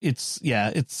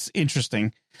 It's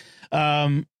interesting.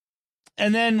 And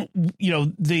then,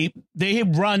 they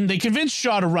convince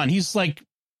Shaw to run. He's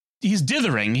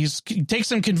dithering. He takes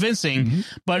some convincing,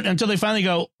 but until they finally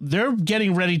go, they're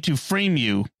getting ready to frame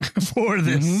you for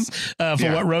this,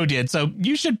 what Ro did. So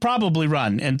you should probably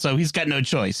run. And so he's got no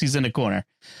choice. He's in a corner.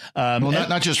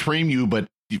 Not just frame you, but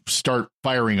start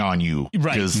firing on you,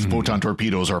 right? Because photon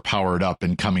torpedoes are powered up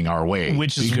and coming our way,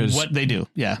 which is what they do.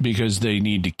 Yeah, because they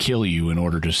need to kill you in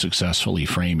order to successfully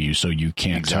frame you, so you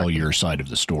can't tell your side of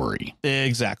the story.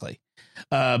 Exactly.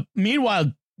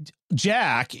 Meanwhile,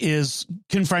 Jack is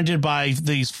confronted by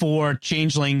these 4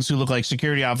 changelings who look like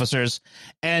security officers,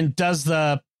 and does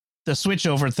the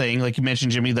switchover thing, like you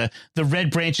mentioned, Jimmy. The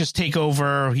red branches take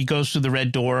over. He goes through the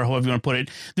red door, however you want to put it.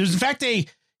 There's in fact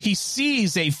he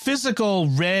sees a physical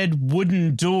red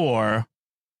wooden door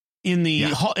in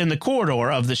the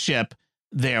corridor of the ship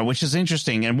there, which is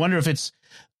interesting. And wonder if it's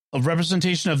a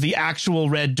representation of the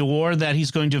actual red door that he's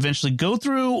going to eventually go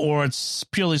through, or it's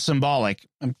purely symbolic.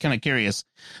 I'm kind of curious,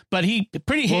 but he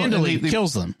pretty handily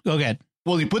kills them. Go ahead.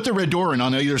 Well, he put the red door, and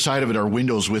on either side of it are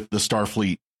windows with the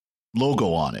Starfleet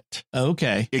logo on it.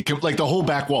 Okay. It can, like, the whole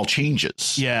back wall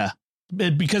changes. Yeah.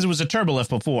 Because it was a turbolift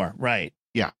before. Right.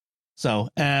 Yeah. So,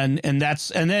 and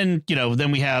then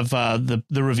we have the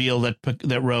reveal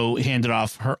that Ro handed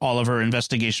off all of her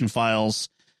investigation files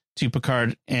to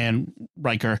Picard and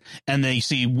Riker, and they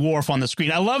see Worf on the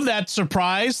screen. I love that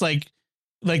surprise, like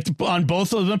on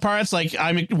both of the parts. Like,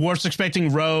 Worf's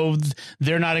expecting Ro,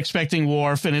 they're not expecting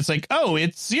Worf, and it's like, oh,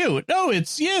 it's you. No,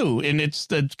 it's you. And it's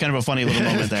kind of a funny little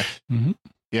moment there.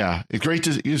 Yeah,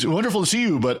 it's wonderful to see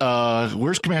you, but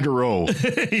where's Commander Ro?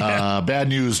 Bad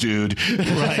news, dude.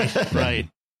 Right.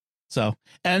 So,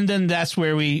 and then that's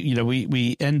where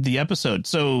we end the episode.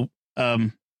 So,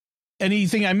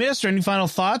 anything I missed, or any final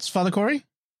thoughts, Father Corey?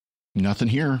 Nothing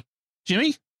here,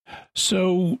 Jimmy.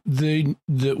 So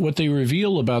what they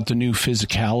reveal about the new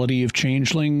physicality of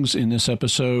changelings in this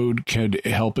episode could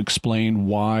help explain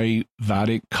why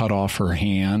Vadic cut off her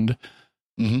hand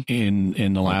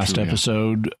in the last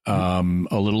episode, a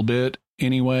little bit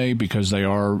anyway, because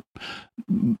they're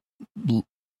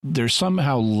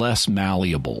somehow less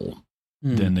malleable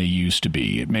than they used to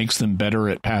be. It makes them better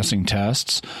at passing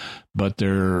tests, but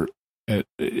they're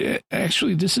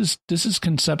actually, this is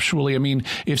conceptually, I mean,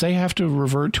 if they have to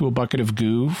revert to a bucket of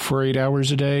goo for 8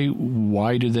 hours a day,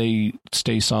 why do they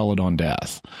stay solid on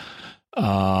death?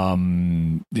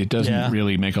 It doesn't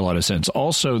really make a lot of sense.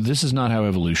 Also, this is not how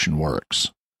evolution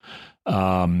works.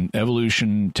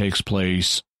 Evolution takes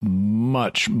place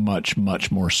much, much, much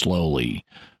more slowly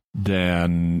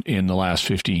than in the last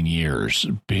 15 years,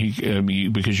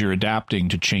 because you're adapting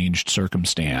to changed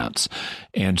circumstance.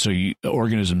 And so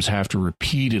organisms have to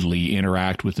repeatedly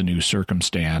interact with the new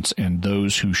circumstance, and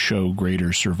those who show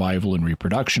greater survival and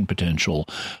reproduction potential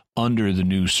under the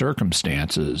new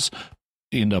circumstances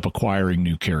end up acquiring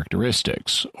new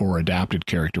characteristics or adapted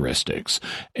characteristics.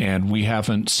 And we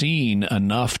haven't seen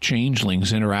enough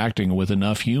changelings interacting with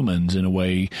enough humans in a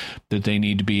way that they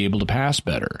need to be able to pass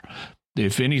better.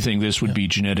 If anything, this would be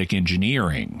genetic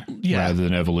engineering rather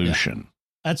than evolution.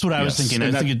 That's what I was thinking.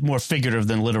 I think it's more figurative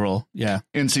than literal. Yeah.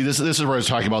 And see, this is where I was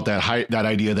talking about that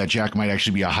idea that Jack might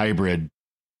actually be a hybrid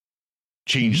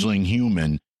changeling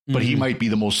human, but he might be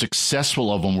the most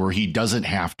successful of them, where he doesn't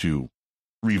have to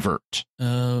revert.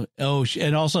 And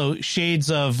also shades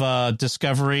of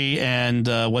Discovery and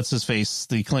what's his face,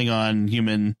 the Klingon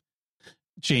human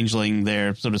changeling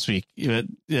there, so to speak.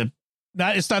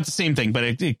 It's not the same thing,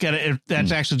 but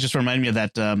that's actually just reminded me of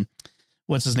that.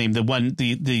 What's his name? The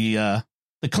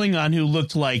Klingon who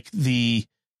looked like the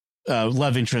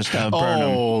love interest of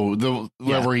Burnham. Oh,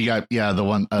 where he got the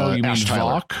one. You mean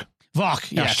Vok?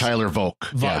 Vok, yes. Ash Tyler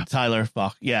Vok. Tyler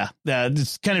Vok. Yeah,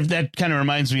 that kind of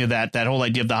reminds me of that whole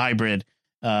idea of the hybrid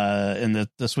and the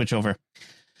switchover.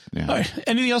 Yeah. All right.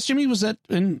 Anything else, Jimmy? Was that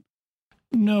in?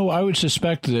 No, I would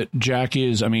suspect that Jack he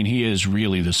is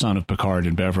really the son of Picard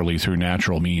and Beverly through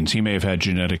natural means. He may have had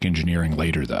genetic engineering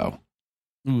later, though.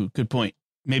 Ooh, good point.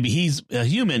 Maybe he's a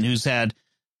human who's had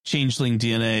changeling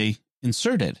DNA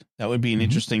inserted. That would be an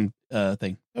interesting thing.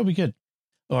 That would be good.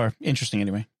 Or interesting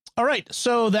anyway. All right.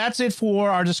 So that's it for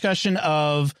our discussion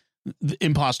of the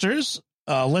Imposters.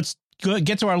 Let's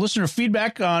get to our listener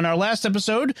feedback on our last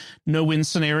episode, No Win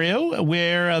Scenario,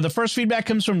 where the first feedback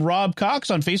comes from Rob Cox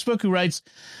on Facebook, who writes,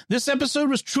 "This episode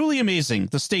was truly amazing.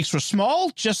 The stakes were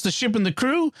small, just the ship and the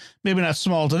crew. Maybe not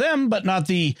small to them, but not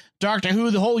the Doctor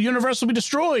Who, the whole universe will be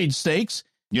destroyed stakes.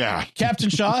 Yeah. Captain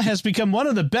Shaw has become one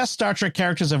of the best Star Trek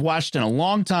characters I've watched in a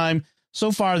long time.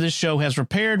 So far, this show has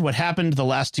repaired what happened the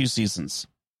last 2 seasons."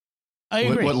 I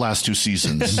agree. What last 2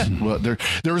 seasons? Well, there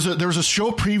was a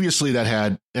show previously that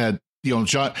had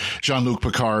Jean-Luc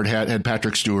Picard, had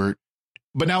Patrick Stewart,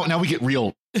 but now we get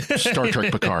real Star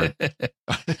Trek Picard.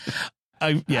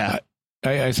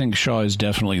 I think Shaw is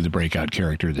definitely the breakout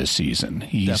character this season.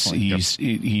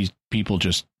 He's people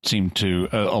just seem to,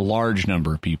 a large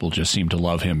number of people just seem to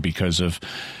love him because of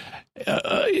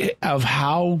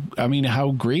how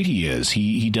great he is.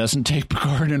 He doesn't take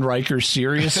Picard and Riker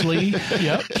seriously.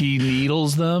 Yep. He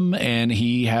needles them, and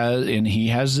he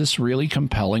has this really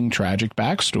compelling tragic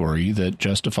backstory that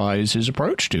justifies his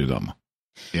approach to them.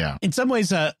 Yeah. In some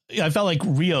ways, I felt like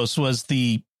Rios was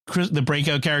the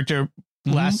breakout character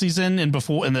last season and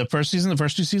before in the first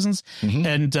 2 seasons,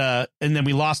 and then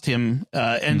we lost him,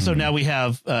 and so now we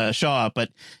have Shaw.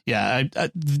 But yeah,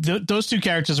 those 2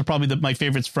 characters are probably my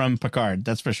favorites from Picard.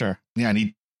 That's for sure. Yeah, and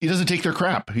he doesn't take their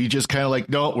crap. He just kind of like,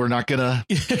 no, we're not gonna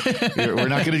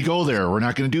go there. We're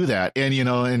not gonna do that. And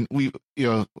and we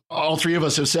all 3 of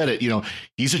us have said it.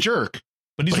 He's a jerk.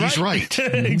 But he's right.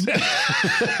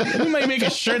 Exactly. We might make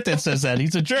a shirt that says that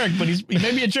he's a jerk, but he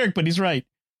may be a jerk, but he's right.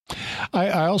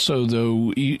 I also,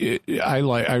 though,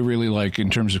 I really like, in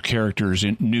terms of characters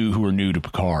who are new to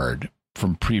Picard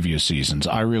from previous seasons,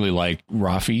 I really like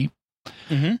Rafi,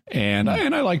 and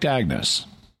I liked Agnes.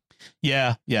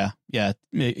 Yeah,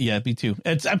 me too.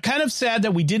 I'm kind of sad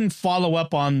that we didn't follow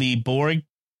up on the Borg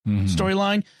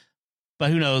storyline,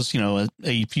 but who knows?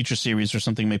 A future series or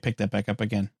something may pick that back up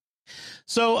again.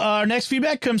 So our next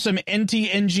feedback comes from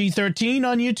NTNG13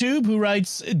 on YouTube, who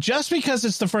writes, "Just because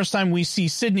it's the first time we see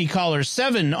Sydney Collar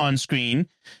 7 on screen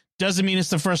doesn't mean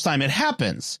it's the first time it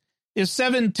happens. If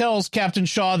 7 tells Captain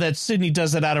Shaw that Sydney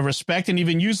does it out of respect and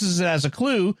even uses it as a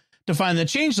clue to find the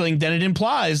changeling, then it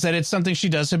implies that it's something she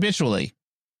does habitually."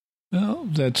 Well,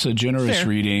 that's a generous Fair.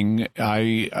 reading.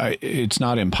 It's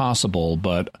not impossible,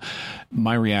 but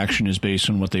my reaction is based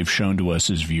on what they've shown to us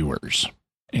as viewers.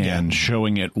 And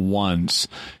showing it once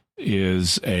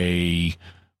is a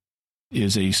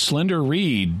slender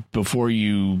read before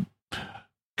you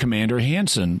Commander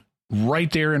Hansen right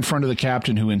there in front of the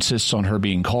captain, who insists on her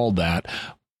being called that.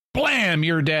 Blam,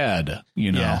 you're dead.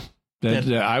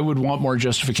 I would want more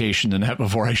justification than that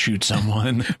before I shoot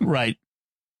someone. Right.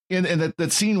 And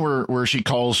that scene where she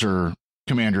calls her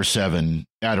Commander 7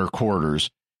 at her quarters,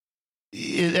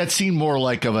 that seemed more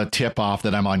like of a tip off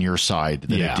that I'm on your side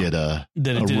than it did a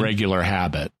regular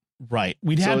habit. Right.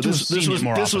 We'd have to have seen it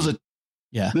more often.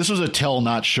 This was a tell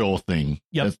not show thing.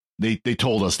 Yep. They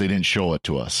told us they didn't show it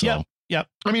to us. So. Yep.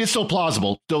 I mean, it's still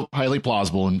plausible, still highly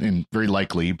plausible and very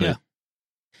likely. But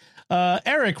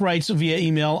Eric writes via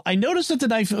email, "I noticed that the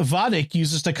knife Vadik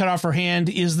uses to cut off her hand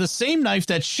is the same knife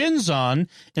that Shinzon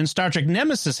in Star Trek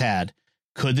Nemesis had.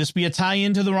 Could this be a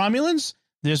tie-in to the Romulans?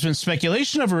 There's been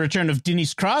speculation of a return of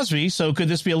Denise Crosby, so could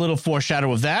this be a little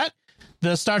foreshadow of that?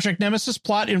 The Star Trek Nemesis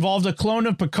plot involved a clone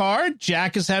of Picard.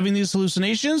 Jack is having these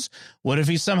hallucinations. What if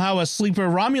he's somehow a sleeper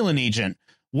Romulan agent?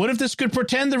 What if this could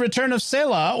portend the return of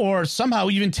Selah, or somehow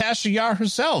even Tasha Yar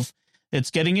herself? It's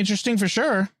getting interesting for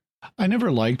sure." I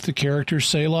never liked the character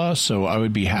Selah, so I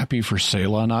would be happy for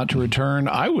Selah not to return.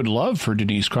 I would love for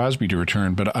Denise Crosby to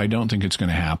return, but I don't think it's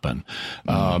going to happen.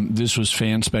 This was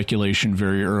fan speculation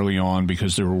very early on,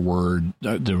 because there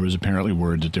was apparently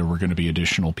word that there were going to be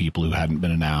additional people who hadn't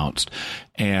been announced,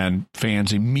 and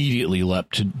fans immediately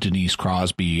leapt to Denise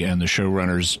Crosby, and the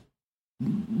showrunners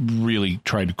really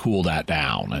tried to cool that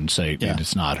down and say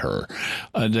it's not her.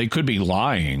 They could be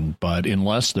lying, but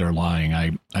unless they're lying,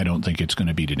 I don't think it's going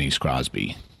to be Denise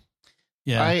Crosby.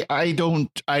 Yeah, I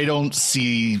don't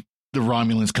see the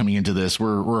Romulans coming into this.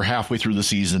 We're halfway through the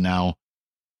season now,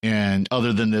 and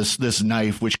other than this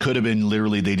knife, which could have been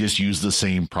literally they just used the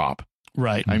same prop.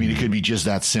 Right. I mean, it could be just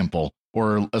that simple,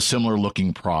 or a similar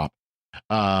looking prop.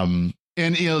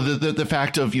 And, the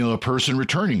fact of, a person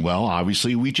returning. Well,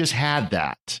 obviously, we just had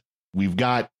that. We've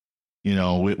got,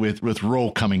 with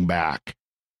Ro coming back.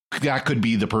 That could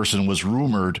be the person was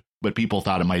rumored, but people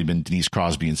thought it might have been Denise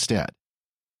Crosby instead.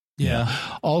 Yeah.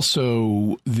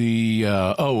 Also,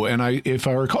 if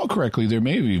I recall correctly, there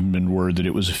may have even been word that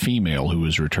it was a female who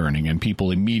was returning, and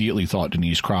people immediately thought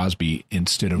Denise Crosby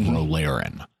instead of Ro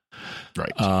Laren.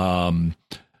 Right.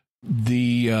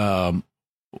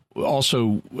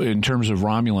 also, in terms of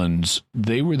Romulans,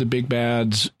 they were the big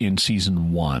bads in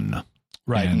season 1.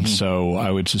 Right. And so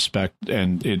I would suspect,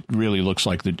 and it really looks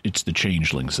like it's the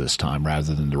changelings this time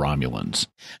rather than the Romulans.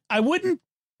 I wouldn't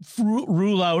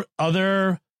rule out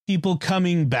other people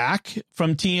coming back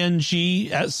from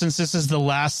TNG since this is the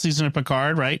last season of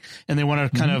Picard, right? And they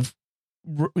want to kind of,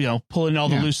 pull in all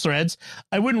the loose threads.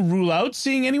 I wouldn't rule out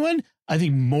seeing anyone. I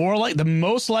think more like the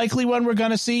most likely one we're going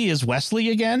to see is Wesley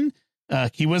again.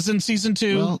 He was in season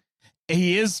 2. Well,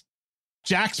 he is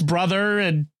Jack's brother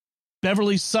and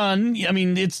Beverly's son. I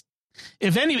mean, and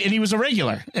he was a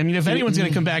regular. I mean, if anyone's going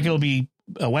to come back, it'll be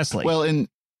Wesley. Well, and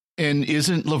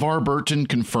isn't LeVar Burton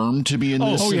confirmed to be in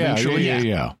this eventually?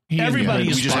 Yeah. Everybody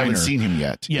we just haven't seen him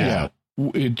yet. Yeah.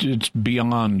 It's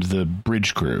beyond the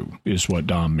bridge crew is what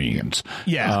Dom means.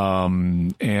 Yeah.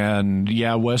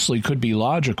 Wesley could be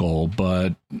logical,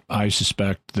 but I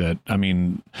suspect we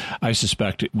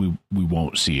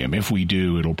won't see him. If we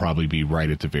do, it'll probably be right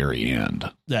at the very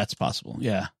end. That's possible.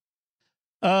 Yeah.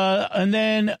 And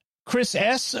then Chris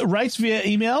S. writes via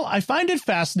email, I find it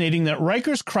fascinating that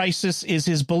Riker's crisis is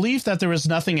his belief that there is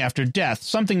nothing after death,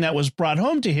 something that was brought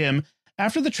home to him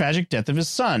after the tragic death of his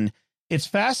son. It's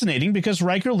fascinating because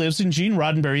Riker lives in Gene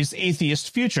Roddenberry's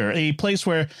atheist future, a place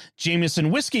where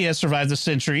Jameson whiskey has survived the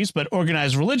centuries, but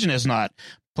organized religion has not.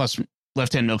 Plus,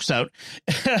 left-hand milk's out.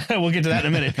 We'll get to that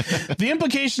in a minute. The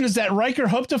implication is that Riker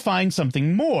hoped to find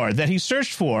something more that he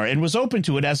searched for and was open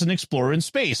to it as an explorer in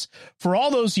space for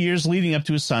all those years leading up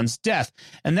to his son's death.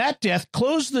 And that death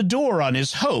closed the door on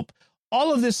his hope.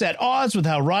 All of this at odds with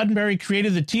how Roddenberry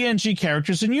created the TNG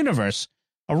characters and universe.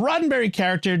 A Roddenberry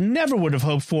character never would have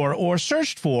hoped for or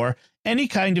searched for any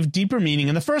kind of deeper meaning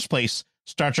in the first place,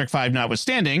 Star Trek V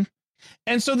notwithstanding.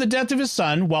 And so the death of his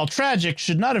son, while tragic,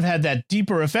 should not have had that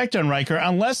deeper effect on Riker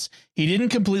unless he didn't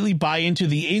completely buy into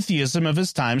the atheism of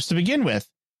his times to begin with.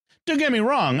 Don't get me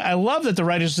wrong, I love that the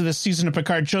writers of this season of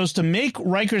Picard chose to make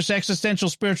Riker's existential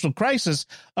spiritual crisis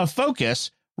a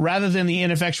focus rather than the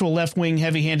ineffectual left-wing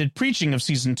heavy-handed preaching of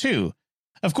season 2.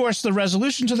 Of course, the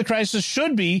resolution to the crisis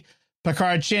should be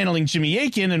Picard channeling Jimmy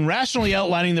Akin and rationally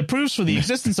outlining the proofs for the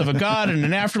existence of a god and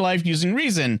an afterlife using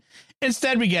reason.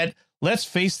 Instead, we get, let's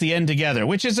face the end together,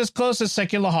 which is as close as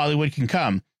secular Hollywood can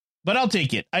come. But I'll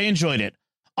take it. I enjoyed it.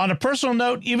 On a personal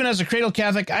note, even as a cradle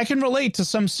Catholic, I can relate to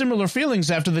some similar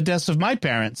feelings after the deaths of my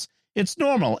parents. It's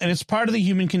normal, and it's part of the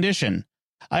human condition.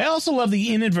 I also love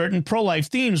the inadvertent pro-life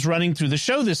themes running through the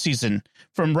show this season,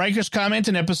 from Riker's comment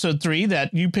in episode 3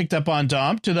 that you picked up on,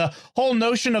 Dom, to the whole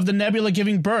notion of the nebula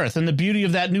giving birth and the beauty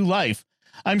of that new life.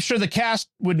 I'm sure the cast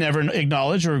would never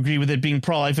acknowledge or agree with it being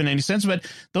pro-life in any sense, but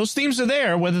those themes are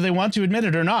there, whether they want to admit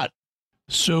it or not.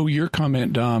 So your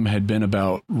comment, Dom, had been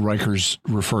about Riker's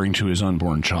referring to his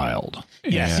unborn child.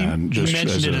 Yes, he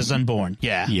mentioned it as unborn.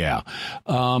 Yeah. Yeah.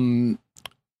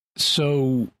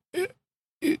 So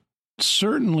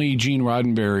certainly Gene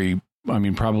Roddenberry,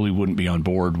 probably wouldn't be on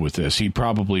board with this. He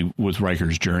probably, with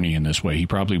Riker's journey in this way, he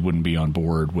probably wouldn't be on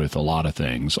board with a lot of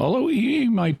things, although he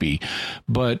might be.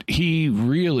 But he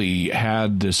really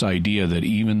had this idea that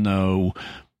even though,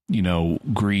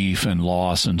 grief and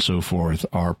loss and so forth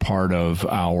are part of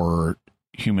our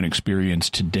human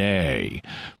experience today,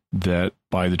 that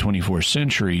by the 24th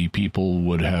century, people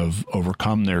would have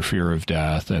overcome their fear of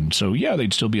death. And so, yeah,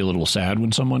 they'd still be a little sad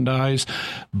when someone dies,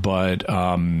 but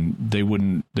they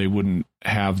wouldn't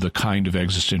have the kind of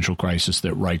existential crisis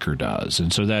that Riker does.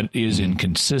 And so that is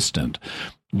inconsistent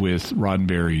with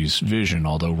Roddenberry's vision,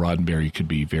 although Roddenberry could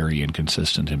be very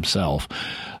inconsistent himself.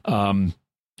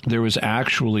 There was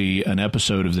actually an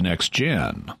episode of The Next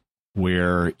Gen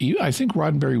where I think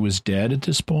Roddenberry was dead at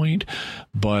this point,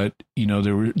 but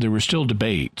there were still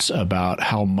debates about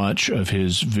how much of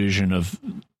his vision of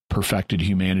perfected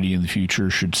humanity in the future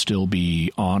should still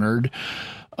be honored.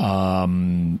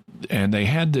 And they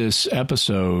had this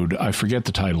episode, I forget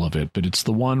the title of it, but it's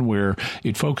the one where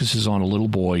it focuses on a little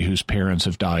boy whose parents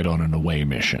have died on an away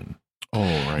mission. Oh,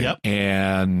 right. Yep.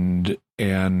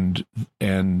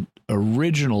 And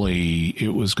originally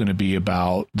it was going to be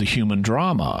about the human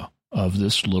drama of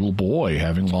this little boy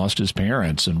having lost his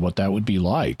parents and what that would be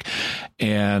like.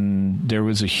 And there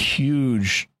was a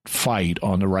huge fight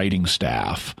on the writing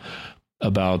staff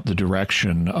about the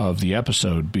direction of the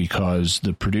episode because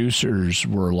the producers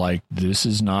were like, this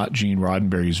is not Gene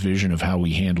Roddenberry's vision of how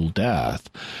we handle death.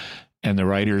 And the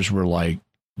writers were like,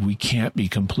 we can't be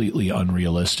completely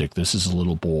unrealistic. This is a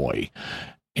little boy.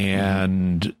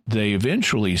 And they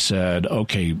eventually said,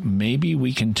 okay, maybe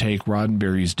we can take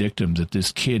Roddenberry's dictum that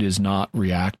this kid is not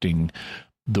reacting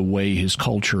the way his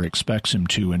culture expects him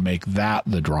to and make that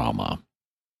the drama.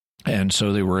 And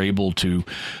so they were able to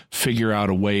figure out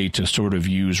a way to sort of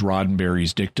use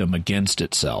Roddenberry's dictum against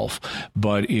itself.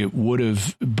 But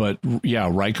Riker's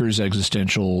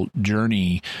existential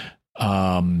journey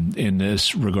in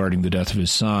this regarding the death of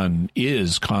his son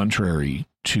is contrary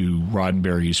to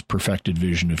Roddenberry's perfected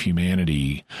vision of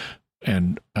humanity.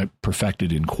 And I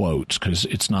perfected in quotes because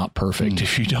it's not perfect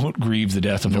if you don't grieve the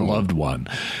death of a loved one.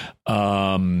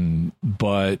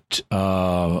 But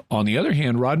on the other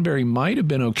hand, Roddenberry might have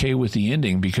been okay with the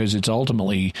ending because it's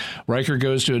ultimately Riker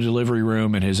goes to a delivery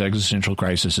room and his existential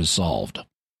crisis is solved.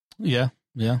 Yeah.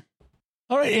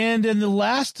 All right. And then the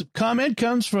last comment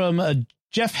comes from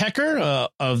Jeff Hecker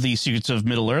of the Secrets of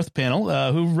Middle-earth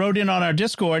panel, who wrote in on our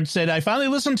Discord, said, I finally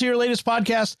listened to your latest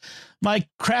podcast. My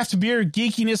craft beer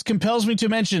geekiness compels me to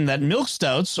mention that milk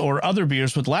stouts or other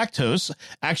beers with lactose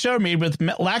actually are made with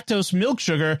lactose milk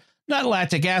sugar, not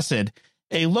lactic acid.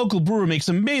 A local brewer makes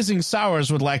amazing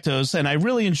sours with lactose, and I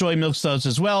really enjoy milk stouts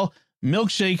as well.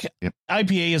 Milkshake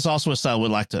IPA is also a style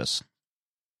with lactose.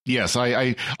 Yes,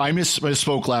 I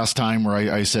misspoke last time where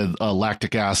I said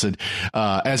lactic acid.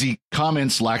 As he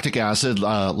comments, lactic acid,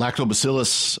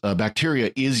 lactobacillus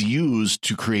bacteria is used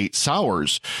to create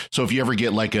sours. So if you ever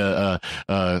get like a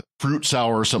fruit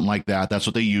sour or something like that, that's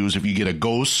what they use. If you get a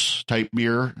Ghost type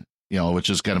beer, which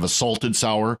is kind of a salted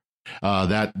sour,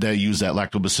 that they use that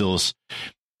lactobacillus.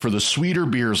 For the sweeter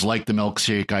beers like the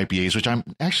milkshake IPAs, which I'm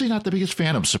actually not the biggest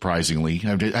fan of, surprisingly, I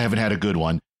haven't had a good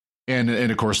one. And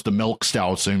of course, the milk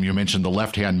stouts, and you mentioned the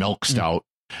left-hand milk stout.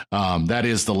 That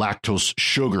is the lactose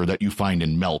sugar that you find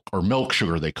in milk, or milk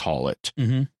sugar, they call it.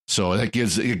 Mm-hmm. So that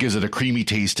gives it a creamy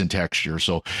taste and texture.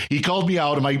 So he called me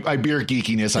out of my beer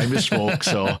geekiness. I misspoke.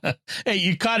 So hey,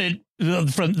 you caught it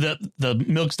from the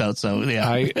milk stout. So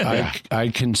yeah, I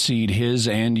concede his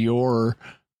and your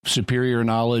superior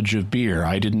knowledge of beer.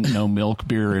 I didn't know milk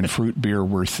beer and fruit beer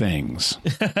were things.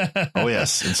 Oh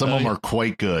yes, and some of them are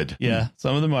quite good. Yeah,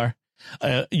 some of them are.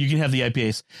 You can have the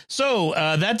IPAs. So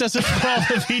that does it for all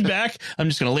the feedback. I'm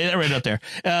just going to lay that right out there.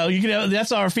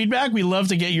 That's our feedback. We love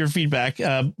to get your feedback.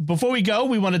 Before we go,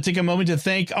 we want to take a moment to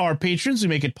thank our patrons who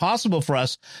make it possible for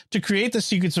us to create the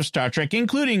Secrets of Star Trek,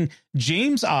 including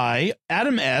James I,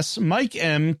 Adam S, Mike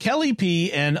M, Kelly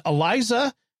P, and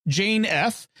Eliza Jane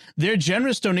F. Their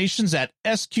generous donations at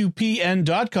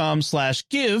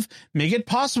sqpn.com/give make it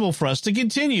possible for us to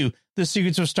continue the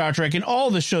Secrets of Star Trek and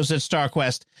all the shows at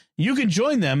StarQuest. You can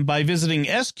join them by visiting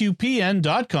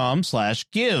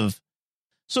sqpn.com/give.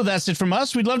 So that's it from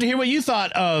us. We'd love to hear what you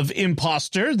thought of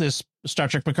Imposter, this Star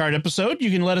Trek Picard episode.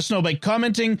 You can let us know by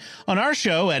commenting on our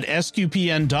show at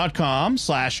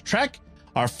sqpn.com/trek,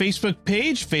 our Facebook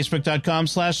page,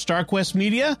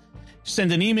 facebook.com/StarQuestMedia.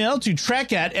 Send an email to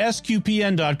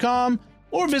trek@sqpn.com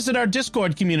or visit our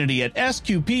Discord community at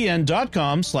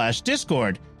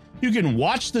sqpn.com/discord. You can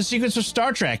watch The Secrets of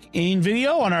Star Trek in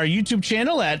video on our YouTube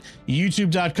channel at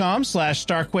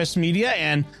youtube.com/StarQuestMedia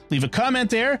and leave a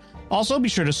comment there. Also, be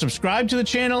sure to subscribe to the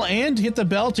channel and hit the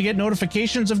bell to get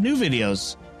notifications of new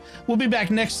videos. We'll be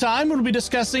back next time when we'll be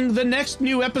discussing the next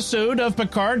new episode of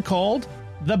Picard called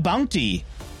The Bounty.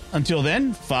 Until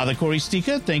then, Father Corey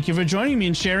Stika, thank you for joining me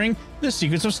and sharing The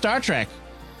Secrets of Star Trek.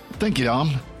 Thank you,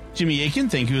 Dom. Jimmy Aiken,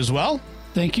 thank you as well.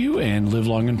 Thank you, and live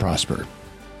long and prosper.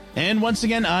 And once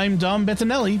again, I'm Dom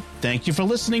Bettinelli. Thank you for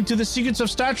listening to The Secrets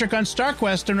of Star Trek on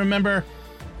StarQuest, and remember,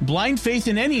 blind faith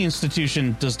in any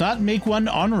institution does not make one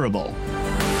honorable.